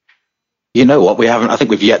 You know what? I think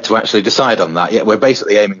we've yet to actually decide on that yet. We're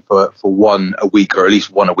basically aiming for one a week, or at least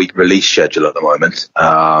one a week release schedule at the moment.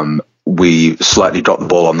 We slightly dropped the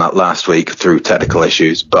ball on that last week through technical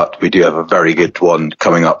issues, but we do have a very good one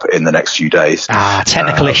coming up in the next few days.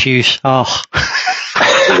 Technical issues. Oh.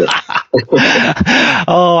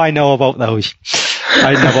 Oh, I know about those.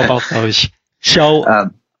 So,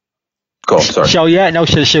 go on, sorry. So yeah, no.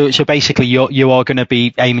 So basically, you are going to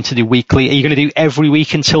be aiming to do weekly. Are you going to do every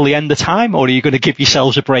week until the end of time, or are you going to give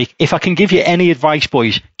yourselves a break? If I can give you any advice,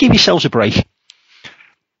 boys, give yourselves a break.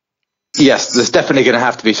 Yes, there's definitely going to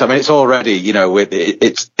have to be some. I mean, it's already, you know,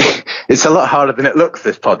 it's a lot harder than it looks,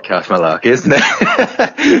 this podcast malarkey, isn't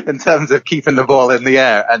it? In terms of keeping the ball in the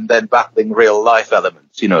air and then battling real life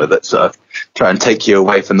elements, you know, that sort of try and take you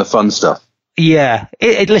away from the fun stuff. Yeah,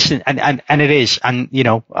 listen, and it is, and you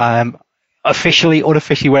know, officially,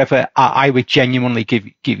 unofficially, whatever, I would genuinely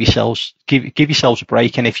give yourselves a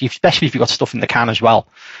break, and especially if you've got stuff in the can as well,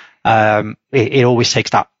 it always takes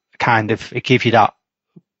that it gives you that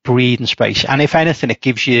breathing space, and if anything, it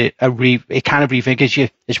gives you it kind of revigorates you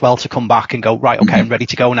as well to come back and go, right, okay, I'm ready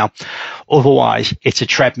to go now. Otherwise, it's a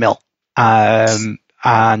treadmill, and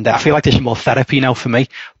I feel like there's more therapy now for me,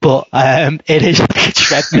 but it is like a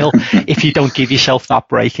treadmill if you don't give yourself that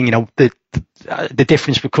break. And you know, the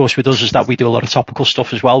difference, of course, with us is that we do a lot of topical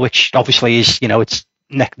stuff as well, which obviously is, you know, it's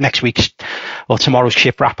next week's or tomorrow's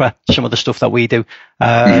chip wrapper, some of the stuff that we do,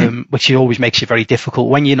 which always makes it very difficult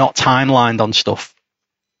when you're not timelined on stuff.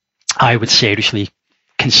 I would seriously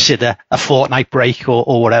consider a fortnight break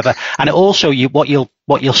or whatever. And also, what you'll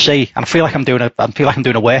see, and I feel like I'm doing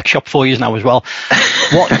a workshop for you now as well.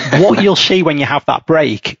 What you'll see when you have that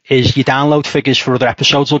break is your download figures for other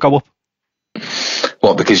episodes will go up.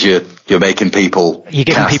 What? Because you're making people, you're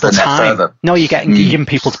giving people time. Further. No, you're giving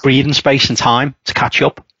people breathing space and time to catch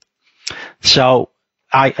up. So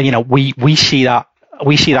we see that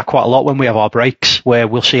quite a lot when we have our breaks, where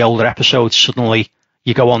we'll see older episodes suddenly.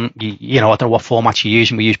 You go on, you know, I don't know what format you're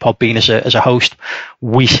using. We use Podbean as a host.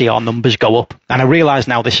 We see our numbers go up. And I realise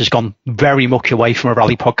now this has gone very much away from a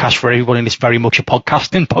rally podcast for everyone, and it's very much a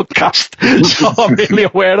podcasting podcast. So I'm really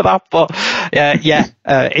aware of that. But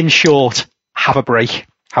in short, have a break,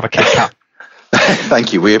 have a Kit Kat.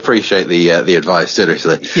 Thank you. We appreciate the advice,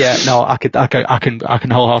 seriously. Yeah, no, I can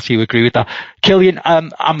wholeheartedly agree with that. Killian,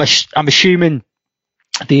 I'm assuming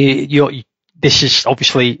this is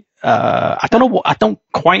obviously. I don't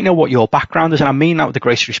quite know what your background is, and I mean that with the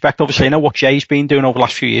greatest respect. Obviously, I know what Jay's been doing over the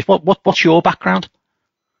last few years. What's your background?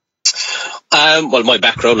 Well, my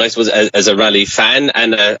background, I suppose, as a rally fan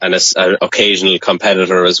and an occasional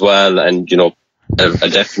competitor as well, and a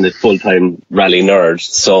definite full-time rally nerd.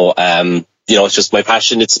 So, it's just my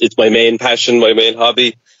passion. It's my main passion, my main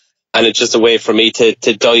hobby, and it's just a way for me to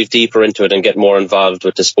dive deeper into it and get more involved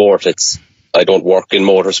with the sport. I don't work in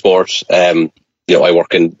motorsport. I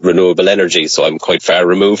work in renewable energy, so I'm quite far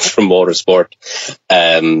removed from motorsport.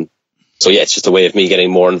 So yeah, it's just a way of me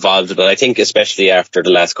getting more involved. But I think especially after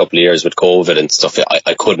the last couple of years with COVID and stuff,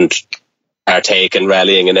 I couldn't partake in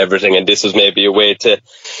rallying and everything. And this was maybe a way to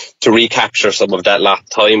recapture some of that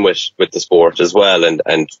lost time with the sport as well,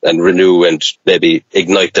 and renew and maybe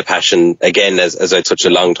ignite the passion again, as I'd such a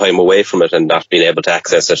long time away from it and not being able to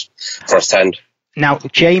access it firsthand. Now,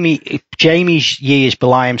 Jamie's years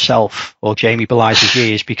belie himself, or Jamie belies his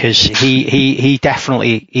years, because he's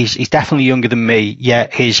definitely younger than me.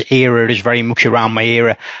 Yet his era is very much around my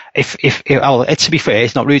era. To be fair,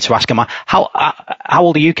 it's not rude to ask him. How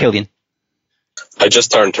old are you, Killian? I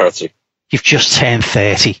just turned 30. You've just turned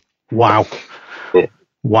 30. Wow. Yeah.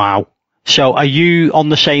 Wow. So are you on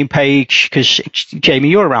the same page? Because Jamie,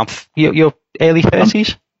 you're early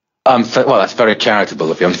 30s. Well, that's very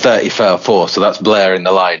charitable of you. I'm 34, so that's blurring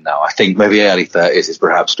the line now. I think maybe early 30s is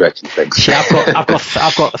perhaps stretching things. See, I've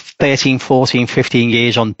got 13, 14, 15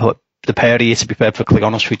 years on the pair of you, to be perfectly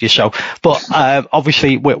honest with you. So, but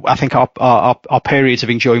obviously, I think our periods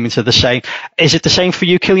of enjoyment are the same. Is it the same for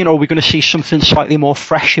you, Killian, or are we going to see something slightly more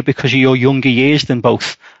fresher because of your younger years than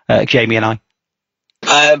both Jamie and I?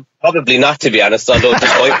 Probably not, to be honest. Although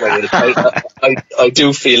despite I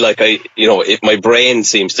do feel like if my brain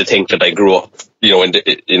seems to think that I grew up,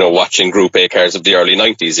 watching Group A cars of the early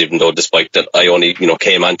 90s, even though despite that I only,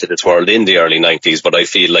 came onto this world in the early 90s. But I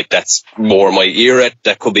feel like that's more my era.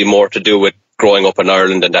 That could be more to do with growing up in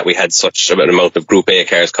Ireland and that we had such an amount of Group A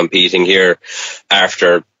cars competing here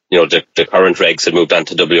after, the current regs had moved on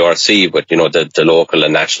to WRC, but, the local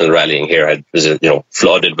and national rallying here was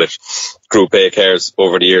flooded with Group A cars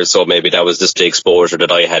over the years. So maybe that was just the exposure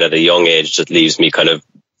that I had at a young age that leaves me kind of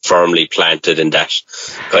firmly planted in that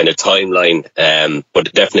kind of timeline.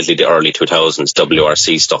 But definitely the early 2000s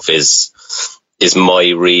WRC stuff is my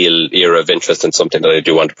real era of interest and something that I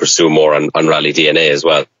do want to pursue more on Rally DNA as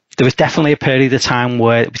well. There was definitely a period of time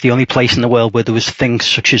where it was the only place in the world where there was things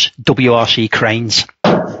such as WRC cranes.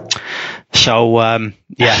 So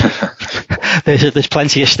there's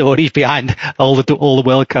plenty of stories behind all the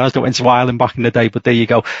world cars that went to Ireland back in the day. But there you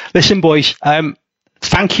go. Listen, boys,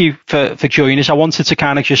 thank you for joining us. I wanted to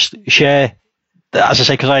kind of just share, as I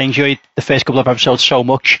say, because I enjoyed the first couple of episodes so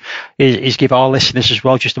much, is give our listeners as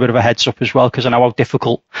well just a bit of a heads up as well, because I know how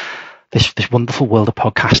difficult this wonderful world of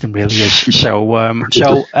podcasting really is. So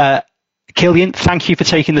Killian, thank you for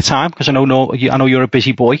taking the time, because I know you're a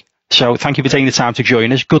busy boy. So thank you for taking the time to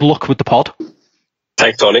join us. Good luck with the pod.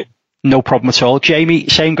 Thanks, Tony. No problem at all. Jamie,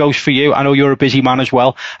 same goes for you. I know you're a busy man as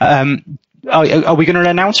well. Are we going to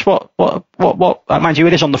announce what? Mind you,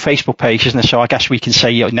 it is on the Facebook page, isn't it? So I guess we can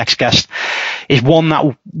say your next guest is one that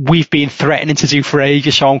we've been threatening to do for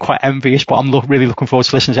ages. So I'm quite envious, but I'm really looking forward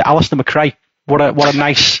to listening to it. Alistair McRae. What a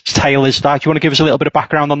nice tale is that? Do you want to give us a little bit of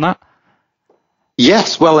background on that?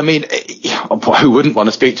 Yes, well, I mean, who wouldn't want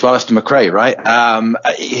to speak to Alistair McRae, right?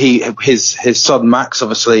 His son Max,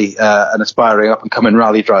 obviously, an aspiring up-and-coming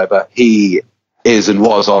rally driver. He is and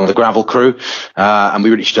was on the gravel crew, and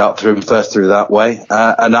we reached out through him first through that way.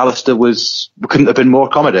 And Alistair couldn't have been more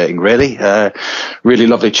accommodating, really. Really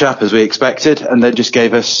lovely chap, as we expected, and then just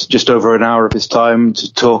gave us just over an hour of his time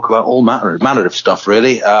to talk about all manner of stuff,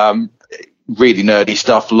 really. Really nerdy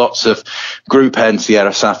stuff, lots of Group A and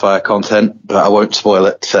Sierra Sapphire content, but I won't spoil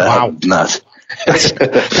it. Wow. That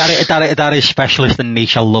is specialist and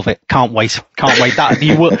niche. I love it. Can't wait.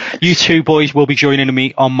 You two boys will be joining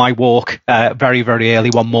me on my walk very, very early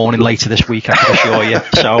one morning later this week, I can assure you.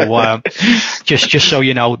 So just so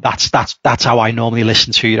you know, that's how I normally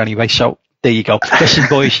listen to you anyway. So there you go. Listen,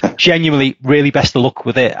 boys, genuinely, really best of luck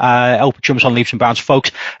with it. Hope it jumps on leaps and bounds. Folks,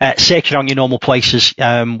 search it on your normal places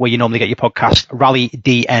where you normally get your podcast. Rally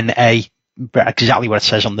DNA, exactly what it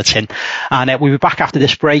says on the tin. And we'll be back after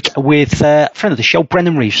this break with a friend of the show,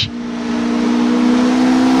 Brendan Reeves.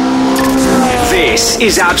 This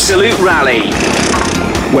is Absolute Rally.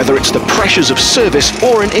 Whether it's the pressures of service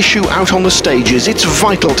or an issue out on the stages, it's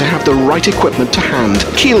vital to have the right equipment to hand.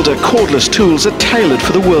 Kielder cordless tools are tailored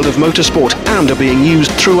for the world of motorsport and are being used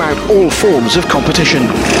throughout all forms of competition.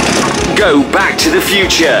 Go back to the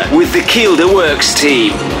future with the Kielder Works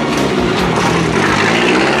team.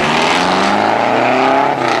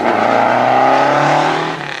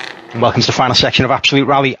 Welcome to the final section of Absolute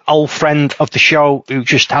Rally. Old friend of the show who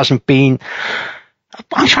just hasn't been...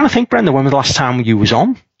 I'm trying to think, Brendan, when was the last time you was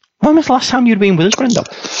on? When was the last time you'd been with us, Brendan?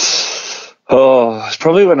 Oh, it's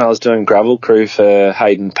probably when I was doing gravel crew for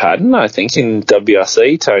Hayden Patton, I think, in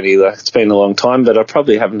WRC, Tony. Like, it's been a long time, but I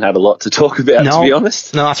probably haven't had a lot to talk about, to be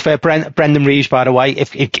honest. No, that's fair. Brendan Reeves, by the way,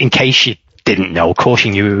 if in case you didn't know, of course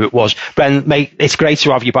you knew who it was. Brendan, mate, it's great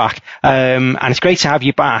to have you back. And it's great to have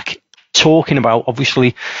you back talking about,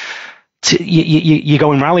 obviously, you're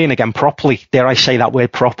going rallying again properly. Dare I say that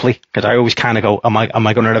word properly? Because I always kind of go, am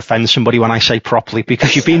I going to offend somebody when I say properly?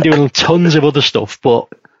 Because you've been doing tons of other stuff, but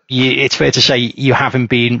it's fair to say you haven't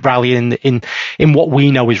been rallying in what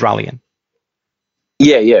we know is rallying.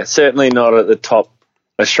 Yeah, certainly not at the top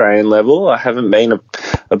Australian level. I haven't been.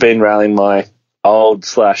 I've been rallying my old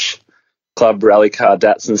 / club rally car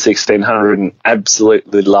Datsun 1600 and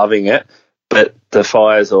absolutely loving it. But the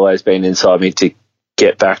fire's always been inside me to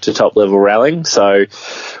get back to top level rallying. So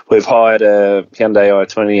we've hired a Hyundai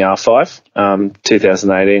i20 R5,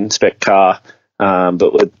 2018 spec car,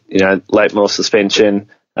 but with late model suspension.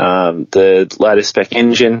 The latest spec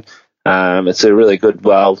engine. It's a really good,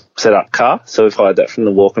 well set up car. So we've hired that from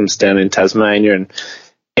the Walkham's down in Tasmania, and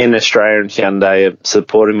in Australia, and Hyundai are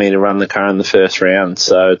supporting me to run the car in the first round.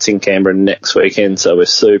 So it's in Canberra next weekend. So we're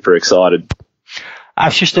super excited. I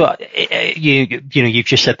was just thought, you've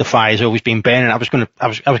just said the fire's always been burning. I was going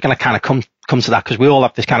to kind of come to that, because we all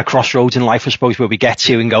have this kind of crossroads in life, I suppose, where we get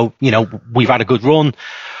to and go, we've had a good run.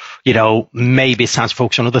 Maybe it's time to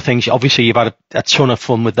focus on other things. Obviously, you've had a ton of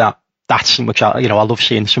fun with that Datsun, which I love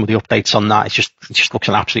seeing some of the updates on that. It just looks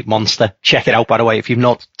an absolute monster. Check it out, by the way. If you've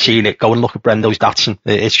not seen it, go and look at Brendo's Datsun.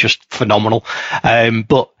 It's just phenomenal.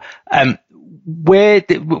 Where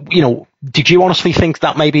did you honestly think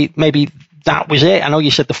that maybe that was it? I know you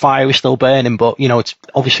said the fire was still burning, but it's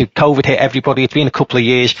obviously COVID hit everybody. It's been a couple of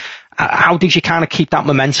years. How did you kind of keep that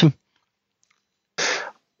momentum?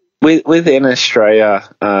 Within Australia,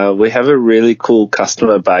 we have a really cool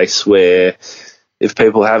customer base where if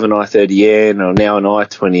people have an i30N or now an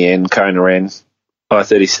i20N, Kona N,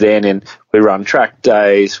 i30 sedan, and we run track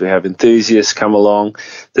days, we have enthusiasts come along.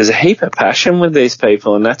 There's a heap of passion with these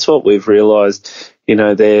people, and that's what we've realised.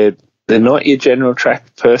 They're not your general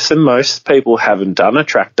track person. Most people haven't done a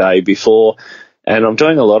track day before. And I'm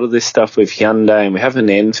doing a lot of this stuff with Hyundai, and we have an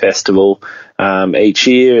N festival each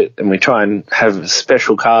year, and we try and have a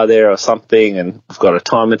special car there or something. And we've got a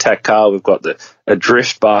time attack car. We've got a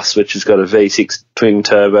drift bus, which has got a V6 twin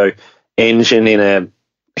turbo engine in a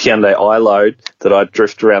Hyundai iLoad that I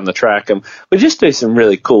drift around the track. And we just do some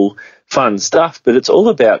really cool, fun stuff, but it's all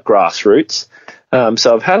about grassroots.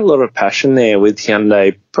 So I've had a lot of passion there with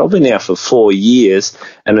Hyundai probably now for 4 years,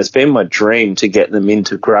 and it's been my dream to get them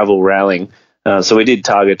into gravel rallying. So we did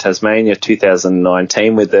Targa Tasmania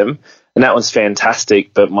 2019 with them, and that was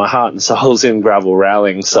fantastic, but my heart and soul's in gravel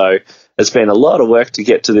rallying. So it's been a lot of work to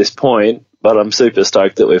get to this point, but I'm super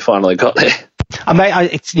stoked that we finally got there.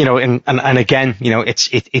 It's and again,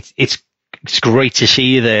 it's great to see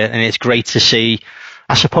you there, and it's great to see,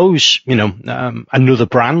 I suppose, another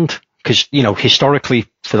brand, because historically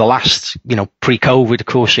for the last pre-COVID, of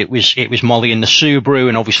course, it was Molly and the Subaru,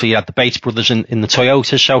 and obviously you had the Bates brothers in the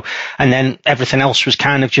Toyota. So, and then everything else was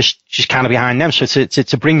kind of just kind of behind them. So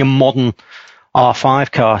to bring a modern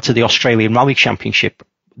R5 car to the Australian Rally Championship,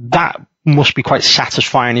 that must be quite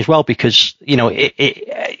satisfying as well, because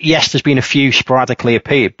yes, there's been a few sporadically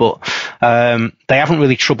appeared, but they haven't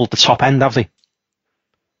really troubled the top end, have they?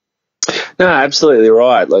 No, absolutely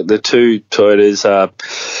right. Like the two Toyotas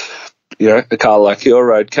a car like your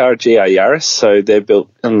road car, a GR Yaris, so they're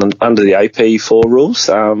built under the AP4 rules,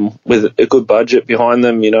 with a good budget behind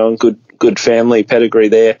them, and good family pedigree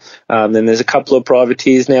there. Then there's a couple of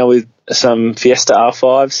privateers now with some Fiesta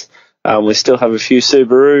R5s. We still have a few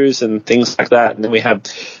Subarus and things like that. And then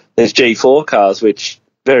there's G4 cars, which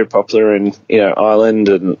very popular in Ireland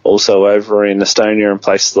and also over in Estonia and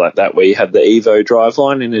places like that, where you have the Evo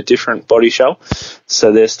driveline in a different body shell.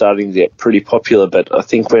 So they're starting to get pretty popular. But I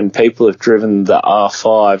think when people have driven the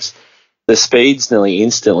R5s, the speed's nearly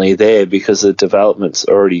instantly there because the development's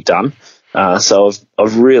already done. So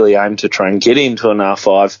I've really aimed to try and get into an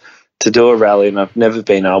R5 to do a rally, and I've never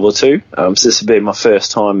been able to. So this will be my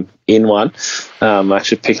first time in one. I'm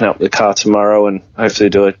actually picking up the car tomorrow and hopefully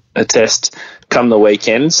do a test come the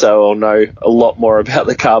weekend, so I'll know a lot more about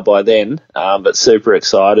the car by then, but super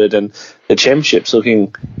excited. And the championship's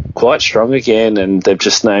looking quite strong again, and they've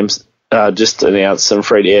just announced some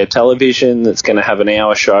free-to-air television that's going to have an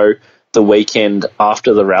hour show the weekend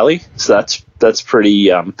after the rally. So that's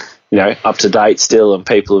pretty up to date still, and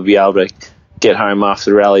people will be able to get home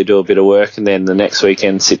after the rally, do a bit of work, and then the next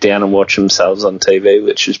weekend sit down and watch themselves on TV,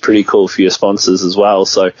 which is pretty cool for your sponsors as well.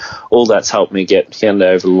 So all that's helped me get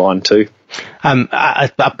Hyundai over the line too.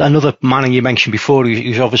 Another man you mentioned before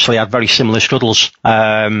who's obviously had very similar struggles.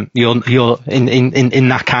 You're in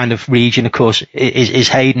that kind of region, of course, is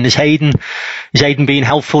Hayden. Is Hayden being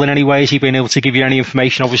helpful in any way? Has he been able to give you any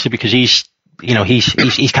information? Obviously, because he's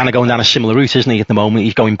kind of going down a similar route, isn't he, at the moment?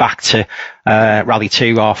 He's going back to Rally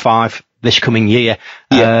 2 R5 this coming year.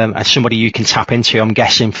 As somebody you can tap into, I'm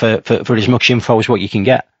guessing, for as much info as what you can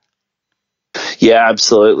get. Yeah,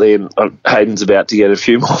 absolutely. And Hayden's about to get a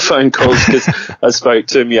few more phone calls because I spoke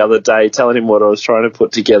to him the other day telling him what I was trying to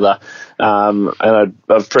put together. And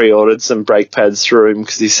I've pre-ordered some brake pads through him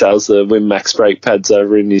because he sells the WinMax brake pads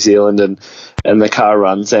over in New Zealand, and the car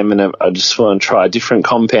runs them, and I just want to try a different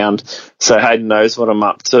compound. So Hayden knows what I'm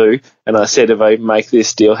up to. And I said, if I make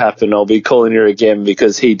this deal happen, I'll be calling you again,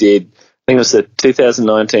 because he did, I think it was the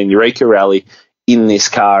 2019 Eureka Rally in this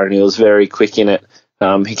car, and he was very quick in it.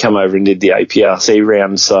 He came over and did the APRC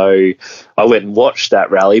round, so I went and watched that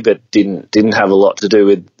rally, but didn't have a lot to do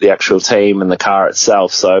with the actual team and the car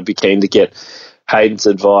itself. So I'd be keen to get Hayden's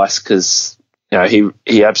advice, because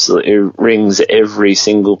he absolutely rings every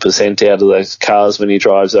single percent out of those cars when he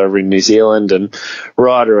drives over in New Zealand and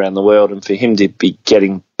right around the world. And for him to be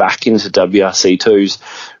getting back into WRC2's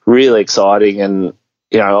really exciting. And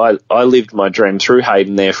I lived my dream through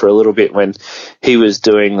Hayden there for a little bit when he was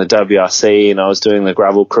doing the WRC and I was doing the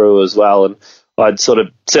gravel crew as well. And I'd sort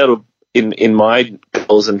of settled in my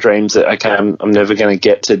goals and dreams that, okay, I'm never going to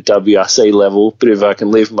get to WRC level, but if I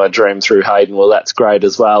can live my dream through Hayden, well, that's great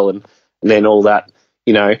as well. And then all that,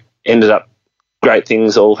 ended up, great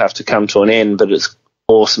things all have to come to an end, but it's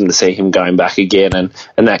awesome to see him going back again.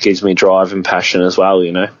 And that gives me drive and passion as well,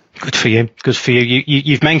 Good for you. Good for you.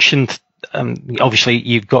 You've mentioned, obviously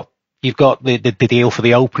you've got the deal for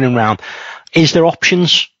the opening round. Is there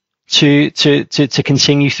options to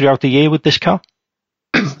continue throughout the year with this car?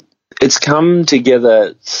 It's come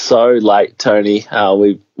together so late, Tony.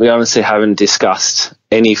 We honestly haven't discussed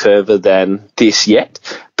any further than this yet,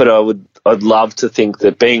 but I'd love to think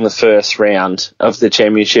that being the first round of the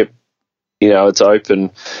championship, it's open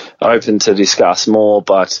to discuss more,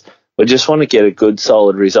 but we just want to get a good,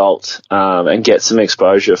 solid result and get some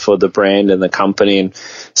exposure for the brand and the company and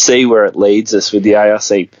see where it leads us with the ARC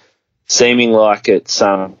seeming like it's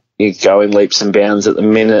going leaps and bounds at the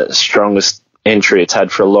minute, the strongest entry it's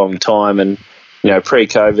had for a long time. And,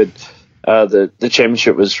 pre-COVID, the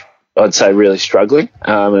championship was, I'd say, really struggling,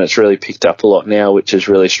 and it's really picked up a lot now, which is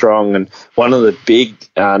really strong. And one of the big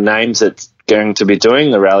names that's going to be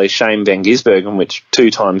doing the rally, Shane Van Gisbergen, which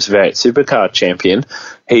 2 times V8 Supercar champion,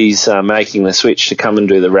 he's making the switch to come and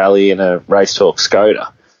do the rally in a Race Talk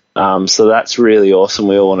Skoda. So that's really awesome.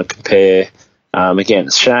 We all want to compare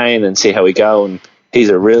against Shane and see how we go. And he's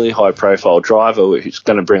a really high-profile driver who's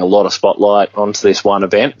going to bring a lot of spotlight onto this one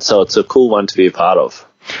event. So it's a cool one to be a part of.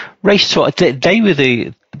 Race Talk, weren't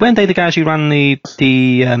they the guys who ran the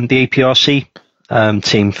APRC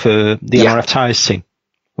team for the NRF Tyres team?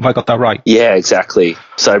 Have I got that right? Yeah, exactly.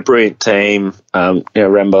 So brilliant team,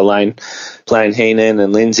 Rambo Lane Heenan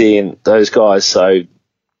and Lindsay and those guys. So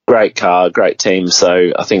great car, great team.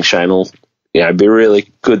 So I think Shane will, be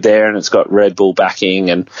really good there, and it's got Red Bull backing.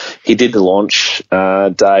 And he did the launch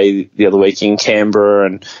day the other week in Canberra,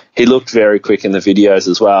 and he looked very quick in the videos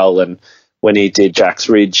as well. And when he did Jack's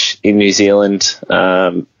Ridge in New Zealand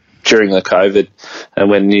during the COVID, and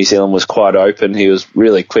when New Zealand was quite open, he was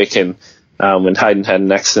really quick. And when Hayden had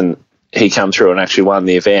an accident, he came through and actually won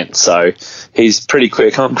the event. So he's pretty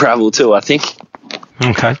quick on gravel too, I think.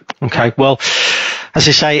 Okay. Well, as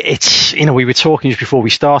I say, it's, we were talking just before we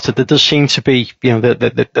started, there does seem to be,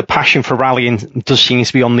 the passion for rallying does seem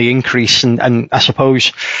to be on the increase. And I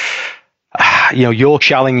suppose, your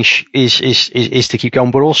challenge is to keep going,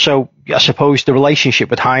 but also I suppose the relationship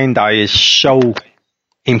with Hyundai is so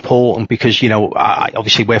important because,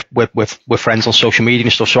 obviously we're friends on social media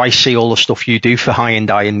and stuff. So I see all the stuff you do for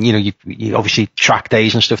Hyundai, and, you obviously track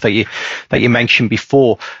days and stuff that you mentioned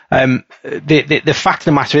before. The fact of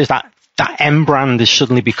the matter is that M brand is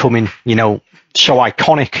suddenly becoming, so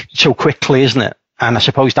iconic so quickly, isn't it? And I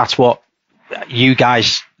suppose that's what you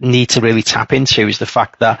guys need to really tap into, is the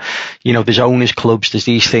fact that, there's owners clubs, there's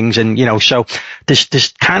these things, and, so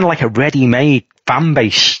there's kind of like a ready-made fan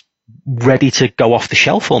base ready to go off the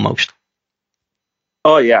shelf almost.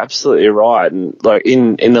 Oh yeah, absolutely right. And like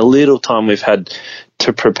in the little time we've had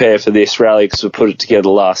to prepare for this rally, because we put it together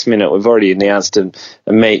last minute, we've already announced a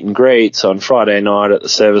meet and greet. So on Friday night at the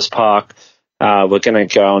service park, we're going to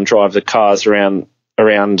go and drive the cars around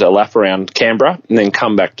around a lap around Canberra and then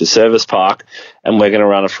come back to Service Park, and we're going to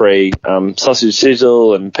run a free sausage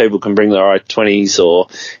sizzle, and people can bring their i20s or,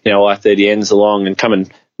 i30Ns along and come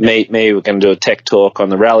and meet me. We're going to do a tech talk on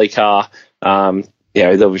the rally car.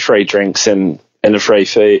 There'll be free drinks and a free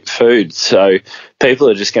food. So people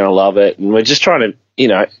are just going to love it. And we're just trying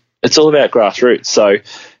to, it's all about grassroots. So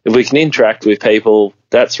if we can interact with people,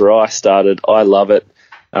 that's where I started. I love it.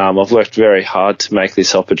 I've worked very hard to make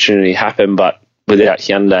this opportunity happen, but without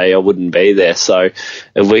Hyundai, I wouldn't be there. So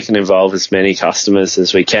if we can involve as many customers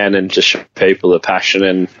as we can and just show people the passion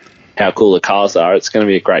and how cool the cars are, it's going to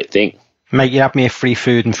be a great thing. Mate, you have me a free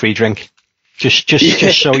food and free drink. Just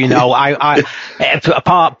so you know, I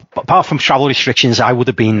apart from travel restrictions, I would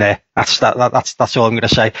have been there. That's all I'm going to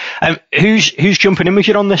say. Who's jumping in with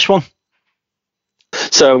you on this one?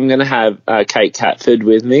 So I'm going to have Kate Catford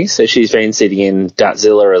with me. So she's been sitting in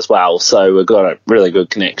Datzilla as well. So we've got a really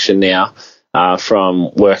good connection now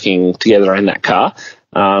from working together in that car.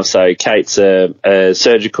 So Kate's a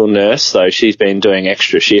surgical nurse, so she's been doing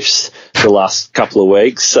extra shifts for the last couple of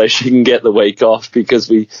weeks so she can get the week off because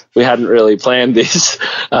we hadn't really planned this.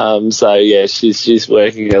 She's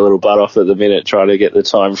working her little butt off at the minute trying to get the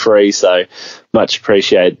time free, so much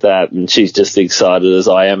appreciate that. And she's just excited as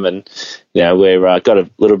I am, and we've got a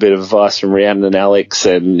little bit of advice from Rhiannon and Alex,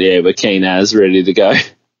 and we're keen as ready to go.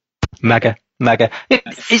 Mega.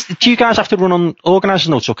 Do you guys have to run on organised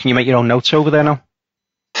notes, or can you make your own notes over there now?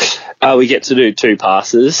 We get to do 2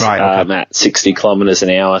 passes at 60 kilometres an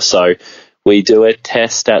hour. So we do a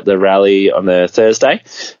test at the rally on the Thursday,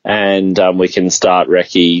 and we can start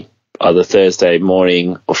recce either Thursday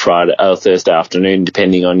morning or Thursday afternoon,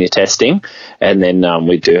 depending on your testing. And then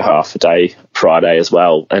we do half a day Friday as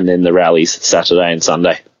well, and then the rally's Saturday and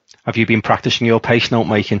Sunday. Have you been practicing your pace note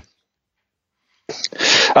making?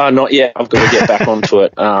 Not yet. I've got to get back onto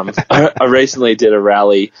it. I recently did a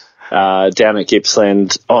rally down at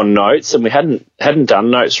Gippsland on notes, and we hadn't done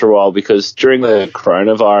notes for a while because during the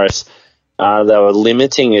coronavirus, they were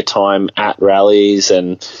limiting your time at rallies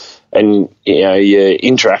and your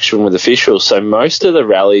interaction with officials. So most of the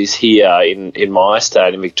rallies here in my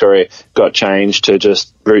state in Victoria got changed to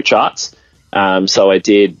just route charts. So I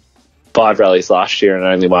did 5 rallies last year and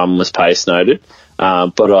only 1 was pace noted,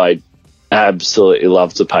 but I absolutely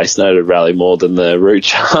loved the pace noted rally more than the route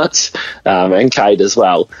charts, and Kate as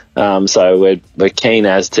well. So we're keen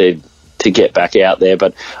as to get back out there,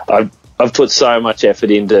 but I've put so much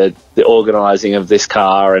effort into the organising of this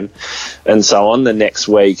car and so on. The next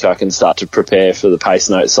week I can start to prepare for the pace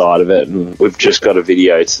note side of it, and we've just got a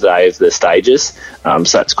video today of the stages, so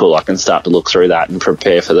that's cool. I can start to look through that and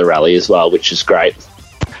prepare for the rally as well, which is great.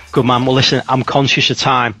 Good man. Well, listen, I'm conscious of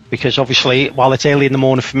time because obviously while it's early in the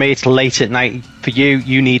morning for me, it's late at night for you.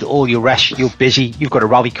 You need all your rest. You're busy. You've got a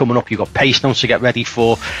rally coming up. You've got pace notes to get ready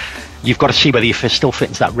for. You've got to see whether you still fit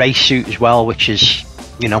into that race suit as well, which is,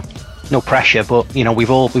 no pressure. But,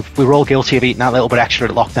 we're all guilty of eating that little bit extra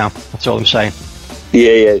at lockdown. That's all I'm saying.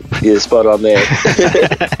 Yeah, you're spot on there.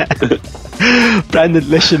 Brendan,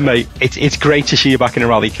 listen, mate, it's great to see you back in a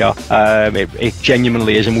rally car. It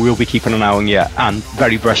genuinely is, and we'll be keeping an eye on you. And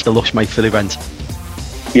very best of luck, mate, for the event.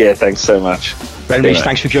 Yeah, thanks so much. Brendan Rees,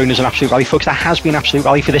 thanks for joining us on Absolute Rally, folks. That has been Absolute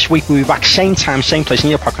Rally for this week. We'll be back same time, same place in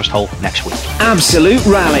your podcast hole next week. Absolute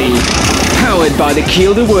Rally, powered by the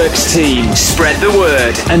Kielder Works team. Spread the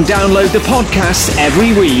word and download the podcast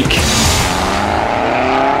every week.